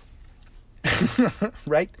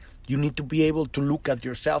 right? You need to be able to look at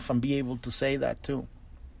yourself and be able to say that too.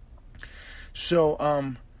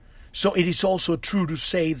 So it is also true to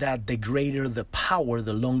say that the greater the power,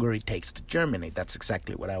 the longer it takes to germinate. That's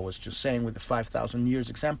exactly what I was just saying with the 5,000 years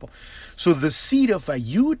example. So the seed of a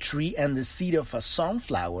yew tree and the seed of a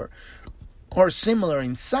sunflower are similar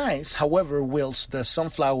in size. However, whilst the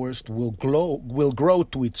sunflowers will grow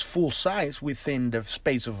to its full size within the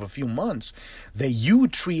space of a few months, the yew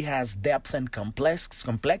tree has depth and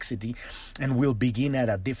complexity and will begin at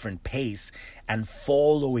a different pace and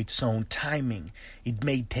follow its own timing. It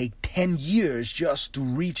may take 10 years just to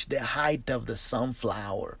reach the height of the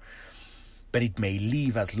sunflower, but it may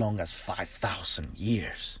live as long as 5,000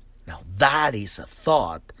 years. Now that is a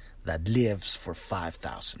thought that lives for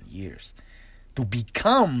 5,000 years. To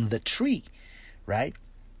become the tree, right?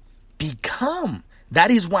 Become. That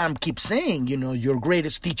is why I keep saying, your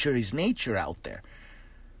greatest teacher is nature out there.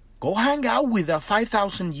 Go hang out with a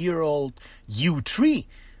 5,000-year-old yew tree.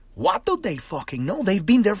 What do they fucking know? They've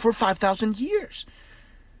been there for 5,000 years.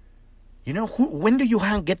 When do you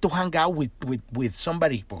get to hang out with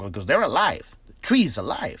somebody? Because they're alive. The tree is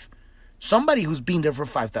alive. Somebody who's been there for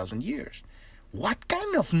 5,000 years. What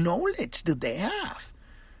kind of knowledge do they have?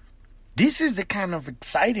 This is the kind of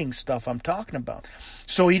exciting stuff I'm talking about.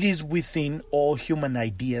 So it is within all human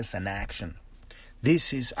ideas and action.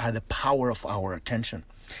 This is the power of our attention.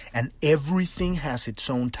 And everything has its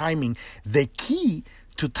own timing. The key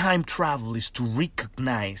to time travel is to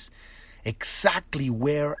recognize exactly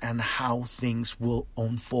where and how things will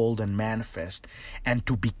unfold and manifest. And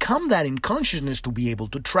to become that in consciousness, to be able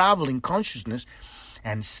to travel in consciousness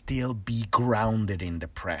and still be grounded in the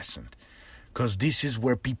present. Because this is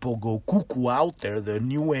where people go cuckoo out there, the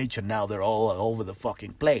new age, and now they're all over the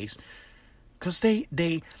fucking place. Because they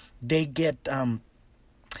get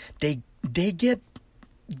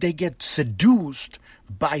seduced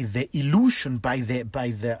by the illusion, by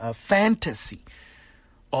the fantasy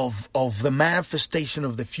of the manifestation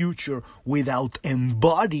of the future without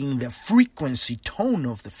embodying the frequency tone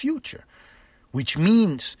of the future, which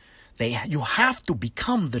means you have to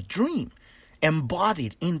become the dream,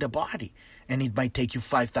 embodied in the body. And it might take you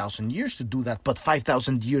 5,000 years to do that, but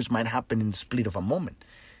 5,000 years might happen in the split of a moment.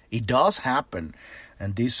 It does happen,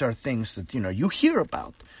 and these are things that, you hear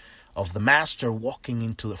about, of the master walking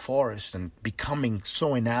into the forest and becoming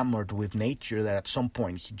so enamored with nature that at some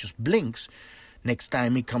point he just blinks. Next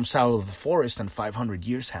time he comes out of the forest and 500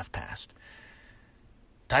 years have passed.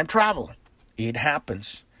 Time travel, it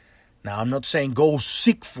happens. Now, I'm not saying go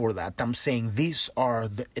seek for that. I'm saying this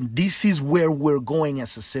is where we're going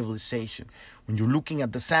as a civilization. When you're looking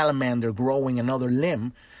at the salamander growing another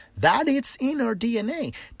limb, that it's in our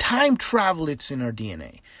DNA. Time travel, it's in our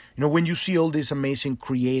DNA. When you see all these amazing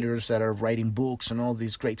creators that are writing books and all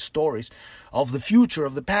these great stories of the future,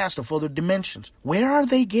 of the past, of other dimensions, where are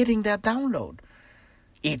they getting that download?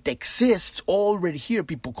 It exists already here.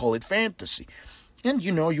 People call it fantasy. And,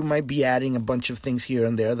 you might be adding a bunch of things here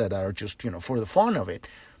and there that are just, for the fun of it.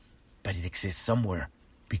 But it exists somewhere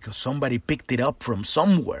because somebody picked it up from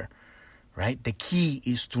somewhere, right? The key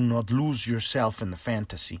is to not lose yourself in the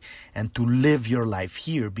fantasy and to live your life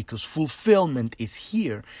here, because fulfillment is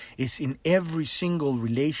here, is in every single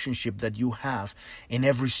relationship that you have, in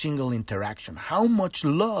every single interaction. How much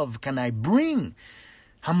love can I bring?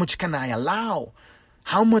 How much can I allow?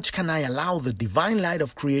 How much can I allow the divine light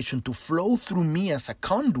of creation to flow through me as a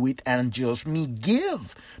conduit and just me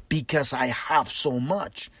give because I have so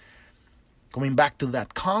much? Going back to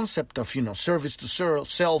that concept of, service to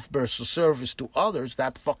self versus service to others,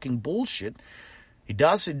 that fucking bullshit. It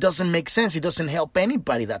doesn't make sense. It doesn't help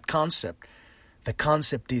anybody, that concept. The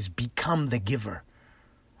concept is become the giver.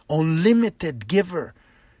 Unlimited giver.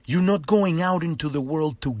 You're not going out into the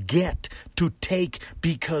world to get, to take,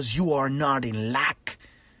 because you are not in lack.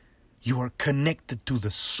 You are connected to the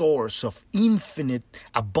source of infinite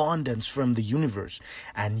abundance from the universe.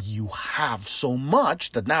 And you have so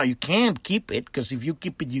much that now you can't keep it, because if you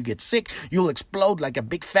keep it, you get sick. You'll explode like a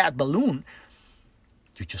big fat balloon.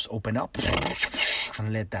 You just open up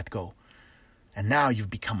and let that go. And now you've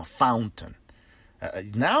become a fountain.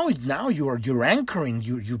 Now you're anchoring.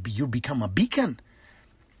 You become a beacon.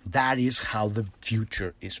 That is how the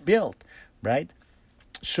future is built, right?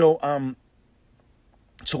 So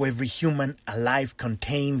every human alive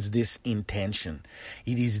contains this intention.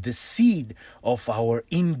 It is the seed of our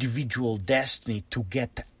individual destiny. To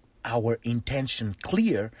get our intention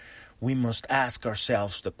clear, we must ask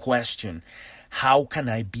ourselves the question, how can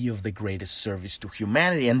I be of the greatest service to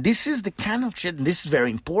humanity? And this is the kind of shit, and this is very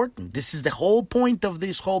important. This is the whole point of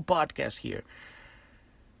this whole podcast here.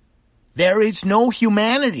 There is no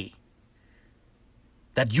humanity.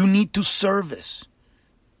 that you need to service.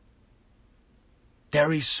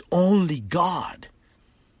 There is only God.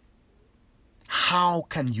 How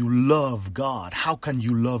can you love God? How can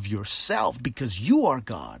you love yourself? Because you are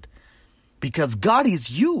God. Because God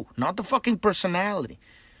is you, not the fucking personality.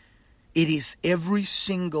 It is every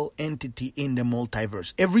single entity in the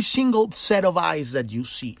multiverse. Every single set of eyes that you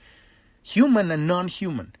see. Human and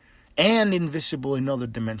non-human. And invisible in other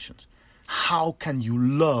dimensions. How can you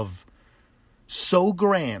love so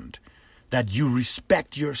grand that you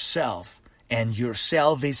respect yourself, and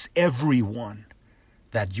yourself is everyone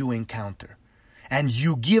that you encounter, and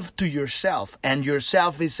you give to yourself, and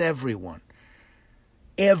yourself is everyone,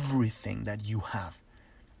 everything that you have,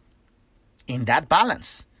 in that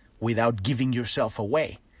balance, without giving yourself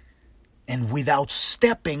away and without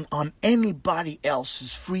stepping on anybody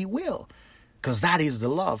else's free will, because that is the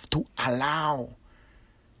love, to allow,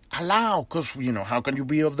 because, how can you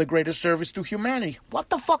be of the greatest service to humanity? What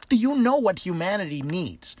the fuck do you know what humanity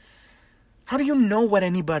needs? How do you know what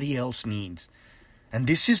anybody else needs? And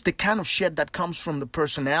this is the kind of shit that comes from the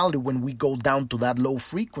personality when we go down to that low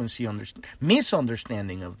frequency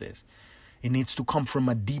misunderstanding of this. It needs to come from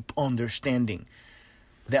a deep understanding.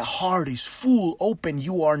 The heart is full, open.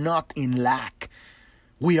 You are not in lack.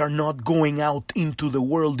 We are not going out into the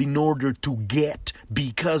world in order to get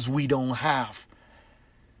because we don't have.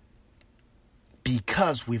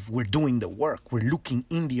 Because we're doing the work. We're looking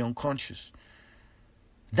in the unconscious.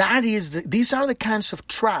 These are the kinds of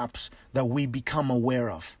traps that we become aware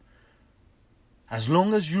of. As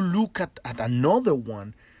long as you look at another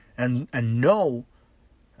one and know,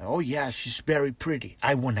 oh yeah, she's very pretty,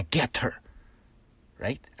 I want to get her.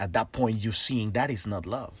 Right? At that point, you're seeing that is not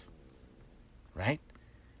love. Right?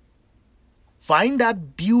 Find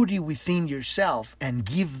that beauty within yourself and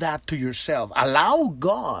give that to yourself. Allow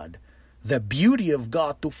God, the beauty of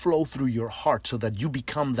God, to flow through your heart so that you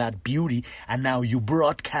become that beauty, and now you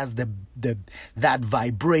broadcast that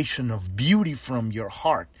vibration of beauty from your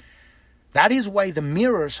heart. That is why the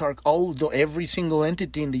mirrors are, although every single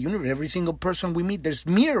entity in the universe, every single person we meet, there's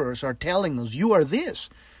mirrors are telling us, you are this.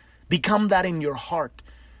 Become that in your heart.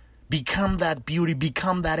 Become that beauty,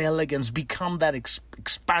 become that elegance, become that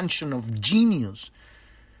expansion of genius.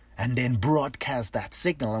 And then broadcast that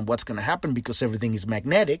signal. And what's going to happen, because everything is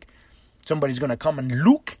magnetic, somebody's going to come and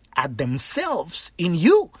look at themselves in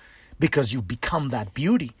you because you become that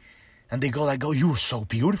beauty. And they go like, oh, you're so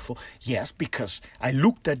beautiful. Yes, because I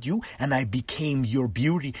looked at you and I became your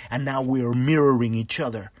beauty, and now we're mirroring each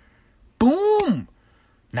other. Boom!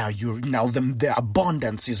 Now the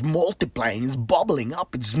abundance is multiplying, is bubbling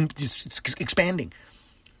up, it's expanding.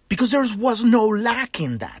 Because there was no lack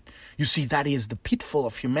in that. You see, that is the pitfall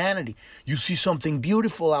of humanity. You see something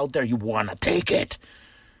beautiful out there, you want to take it.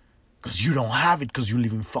 Because you don't have it, because you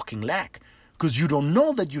live in fucking lack. Because you don't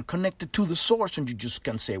know that you're connected to the source, and you just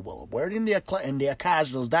can say, well, where in the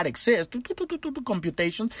Akash does that exist?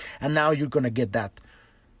 Computation, and now you're going to get that.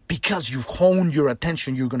 Because you've honed your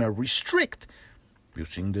attention, you're going to restrict.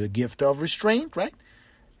 Using the gift of restraint, right?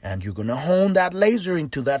 And you're going to hone that laser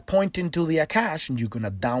into that point into the Akash, and you're going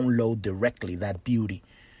to download directly that beauty.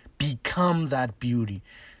 Become that beauty.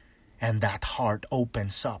 And that heart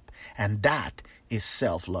opens up. And that is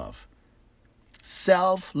self-love.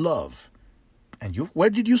 Self-love. And where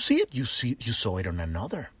did you see it? You saw it on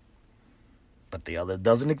another. But the other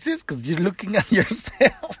doesn't exist because you're looking at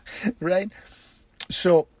yourself, right?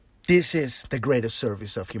 So this is the greatest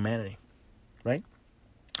service of humanity, right?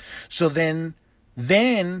 So then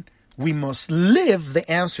we must live the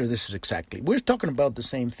answer. This is exactly, we're talking about the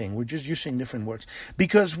same thing. We're just using different words.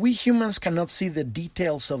 Because we humans cannot see the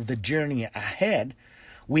details of the journey ahead.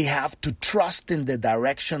 We have to trust in the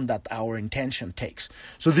direction that our intention takes.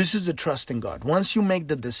 So this is the trust in God. Once you make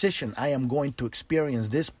the decision, I am going to experience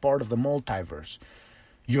this part of the multiverse,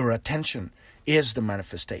 your attention is the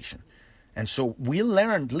manifestation. And so we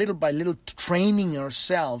learned little by little, training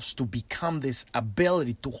ourselves to become this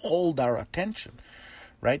ability to hold our attention,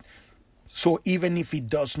 right? So even if it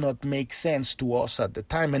does not make sense to us at the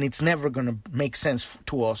time, and it's never going to make sense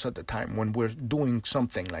to us at the time when we're doing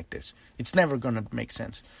something like this, it's never going to make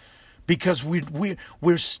sense, because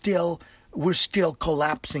we're still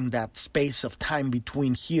collapsing that space of time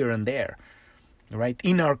between here and there, right?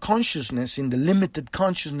 In our consciousness, in the limited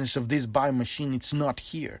consciousness of this bio-machine, it's not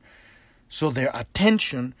here. So their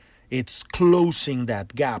attention, it's closing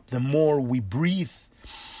that gap. The more we breathe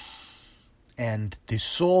and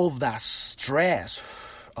dissolve that stress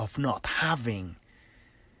of not having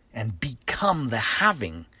and become the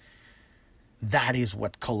having, that is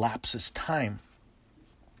what collapses time.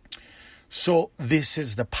 So this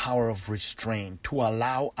is the power of restraint, to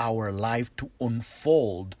allow our life to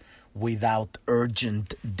unfold without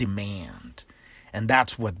urgent demand. And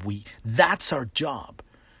that's our job,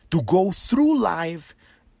 to go through life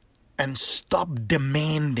and stop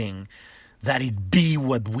demanding that it be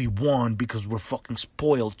what we want because we're fucking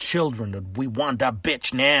spoiled children, that we want that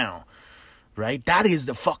bitch now, right? That is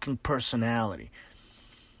the fucking personality,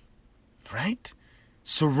 right?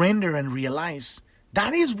 Surrender and realize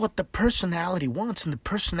that is what the personality wants, and the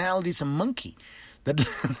personality is a monkey that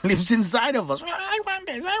lives inside of us. I want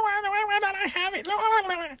this, I want that, I have it.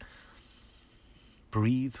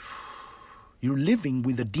 Breathe. You're living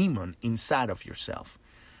with a demon inside of yourself.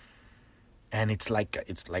 And it's like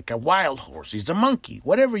a wild horse. It's a monkey.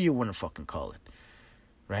 Whatever you want to fucking call it.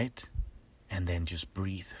 Right? And then just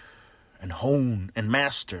breathe. And hone and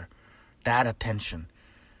master that attention.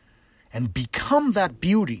 And become that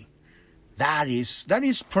beauty. That is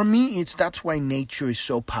for me, that's why nature is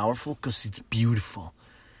so powerful. Because it's beautiful.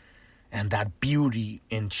 And that beauty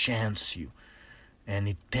enchants you. And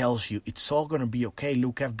it tells you it's all going to be okay.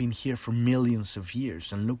 Look, I've been here for millions of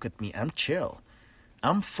years. And look at me. I'm chill.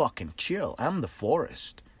 I'm fucking chill. I'm the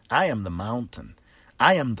forest. I am the mountain.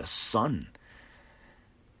 I am the sun.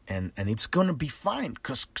 And it's going to be fine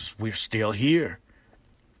because we're still here.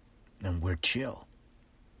 And we're chill.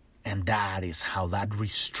 And that is how that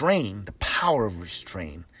restraint, the power of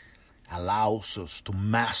restraint, allows us to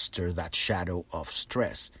master that shadow of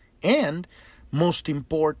stress. And, most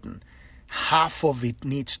important, half of it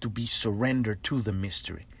needs to be surrendered to the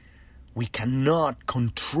mystery. We cannot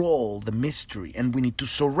control the mystery, and we need to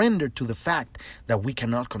surrender to the fact that we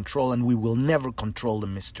cannot control, and we will never control the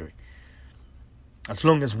mystery. As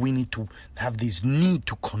long as we need to have this need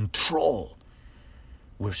to control,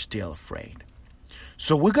 we're still afraid.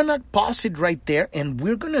 So we're going to pause it right there, and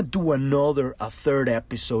we're going to do a third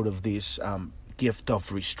episode of this gift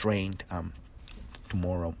of restraint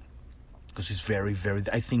tomorrow. Because it's very, very,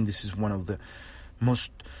 I think this is one of the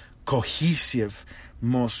most cohesive,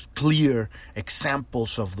 most clear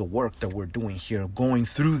examples of the work that we're doing here, going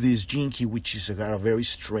through this Jinki, which is got a very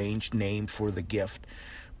strange name for the gift,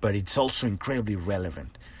 but it's also incredibly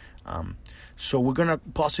relevant. So we're going to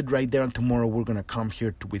pause it right there, and tomorrow we're going to come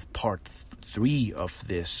here with part 3 of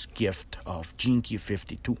this gift of Jinki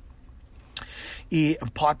 52. A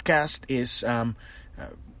podcast is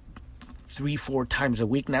 3-4 times a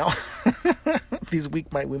week now. This week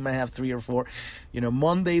we might have 3 or 4,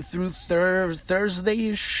 Monday through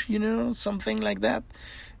Thursday-ish, something like that.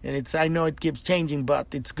 And I know it keeps changing,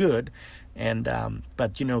 but it's good. And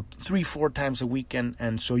but 3-4 times a week,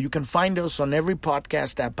 and so you can find us on every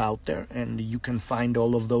podcast app out there, and you can find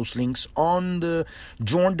all of those links on the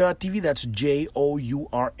journ.tv. That's JOURN.tv.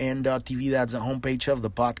 That's the homepage of the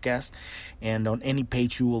podcast, and on any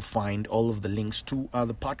page you will find all of the links to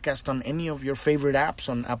the podcast on any of your favorite apps,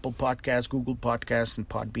 on Apple Podcasts, Google Podcasts, and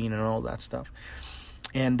Podbean, and all that stuff.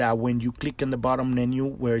 And when you click in the bottom menu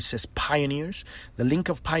where it says Pioneers, the link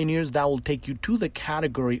of Pioneers, that will take you to the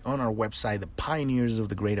category on our website, the Pioneers of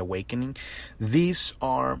the Great Awakening. These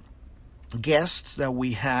are guests that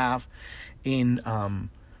we have in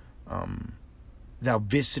that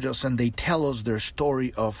visit us, and they tell us their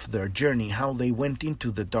story of their journey, how they went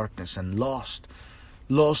into the darkness and lost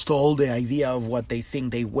all the idea of what they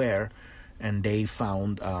think they were, and they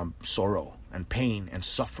found sorrow and pain and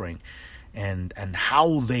suffering. And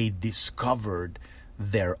how they discovered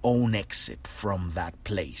their own exit from that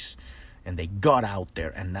place. And they got out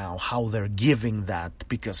there, and now how they're giving that,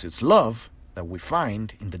 because it's love that we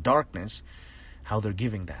find in the darkness, how they're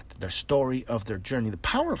giving that. Their story of their journey. The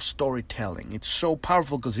power of storytelling. It's so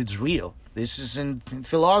powerful because it's real. This is in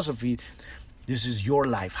philosophy. This is your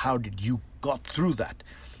life. How did you got through that?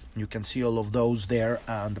 You can see all of those there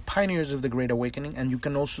on the Pioneers of the Great Awakening, and you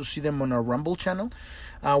can also see them on our Rumble channel.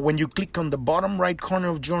 When you click on the bottom right corner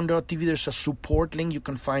of journ.tv, there's a support link. You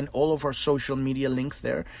can find all of our social media links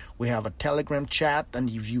there. We have a Telegram chat, and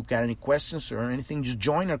if you got any questions or anything, just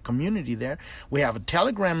join our community there. We have a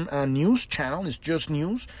Telegram news channel. It's just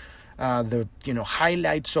news. The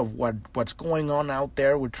highlights of what's going on out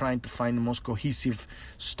there. We're trying to find the most cohesive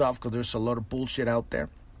stuff because there's a lot of bullshit out there.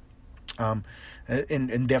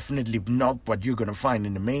 And definitely not what you're going to find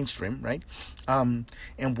in the mainstream, right? And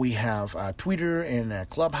we have Twitter and a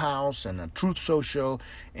Clubhouse and a Truth Social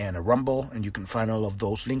and a Rumble, and you can find all of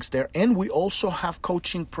those links there. And we also have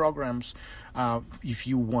coaching programs if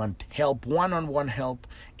you want help, one-on-one help,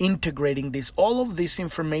 integrating this. All of this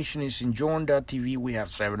information is in journ.tv. We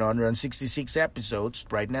have 766 episodes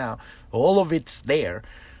right now. All of it's there.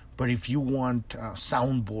 But if you want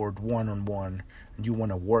soundboard one-on-one, you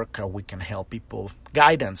want to work, we can help people.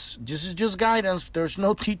 Guidance. This is just guidance. There's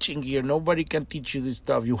no teaching here. Nobody can teach you this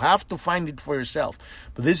stuff. You have to find it for yourself.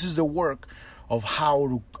 But this is the work of how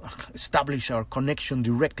to establish our connection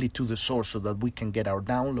directly to the source so that we can get our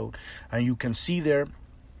download. And you can see there,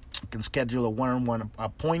 you can schedule a one-on-one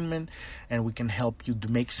appointment, and we can help you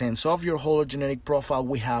to make sense of your hologenetic profile.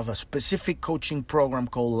 We have a specific coaching program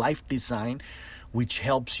called Life Design, which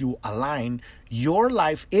helps you align your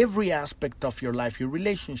life, every aspect of your life, your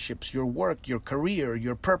relationships, your work, your career,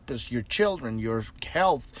 your purpose, your children, your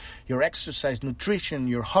health, your exercise, nutrition,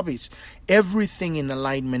 your hobbies, everything in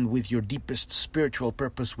alignment with your deepest spiritual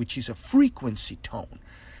purpose, which is a frequency tone.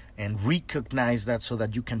 And recognize that so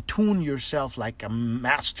that you can tune yourself like a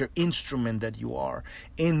master instrument that you are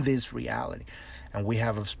in this reality. And we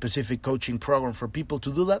have a specific coaching program for people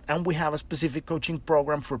to do that. And we have a specific coaching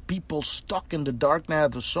program for people stuck in the dark night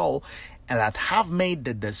of the soul and that have made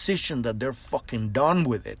the decision that they're fucking done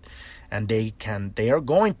with it. And they are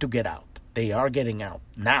going to get out. They are getting out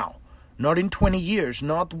now. Not in 20 years,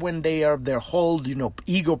 not when their whole,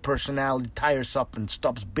 ego personality tires up and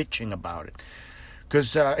stops bitching about it.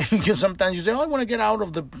 Because sometimes you say, I want to get out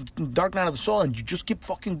of the dark night of the soul, and you just keep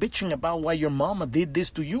fucking bitching about why your mama did this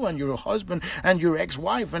to you and your husband and your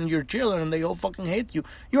ex-wife and your children, and they all fucking hate you.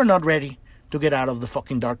 You're not ready to get out of the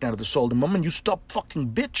fucking dark night of the soul. The moment you stop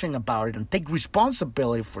fucking bitching about it and take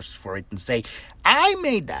responsibility for it and say, I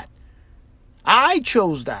made that. I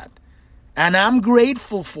chose that. And I'm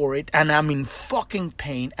grateful for it, and I'm in fucking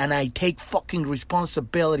pain, and I take fucking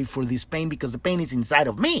responsibility for this pain because the pain is inside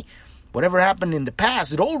of me. Whatever happened in the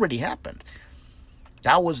past, it already happened.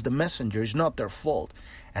 That was the messenger. It's not their fault.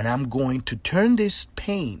 And I'm going to turn this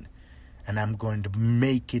pain, and I'm going to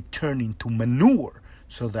make it turn into manure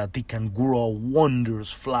so that it can grow a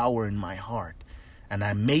wondrous flower in my heart. And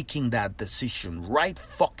I'm making that decision right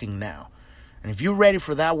fucking now. And if you're ready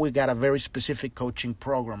for that, we got a very specific coaching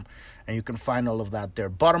program. And you can find all of that there.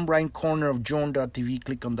 Bottom right corner of joan.tv,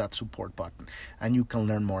 click on that support button. And you can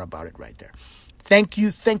learn more about it right there. Thank you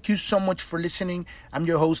so much for listening. I'm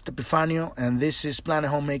your host, Epifanio, and this is Planet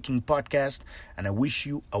Homemaking Podcast, and I wish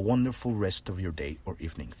you a wonderful rest of your day or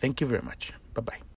evening. Thank you very much. Bye-bye.